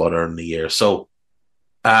Wigan squad earn in a year. So,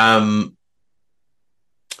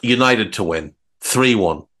 United to win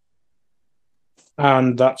 3-1.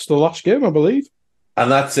 And that's the last game, I believe.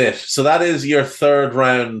 And that's it. So that is your third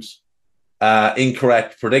round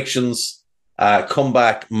incorrect predictions. Come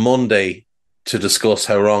back Monday to discuss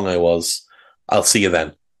how wrong I was. I'll see you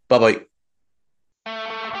then. Bye-bye.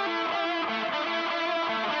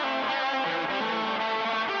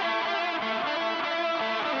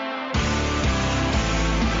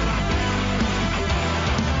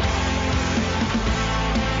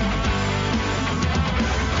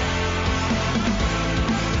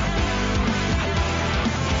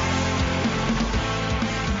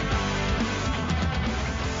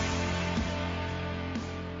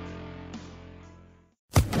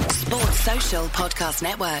 Sports Social Podcast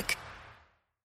Network.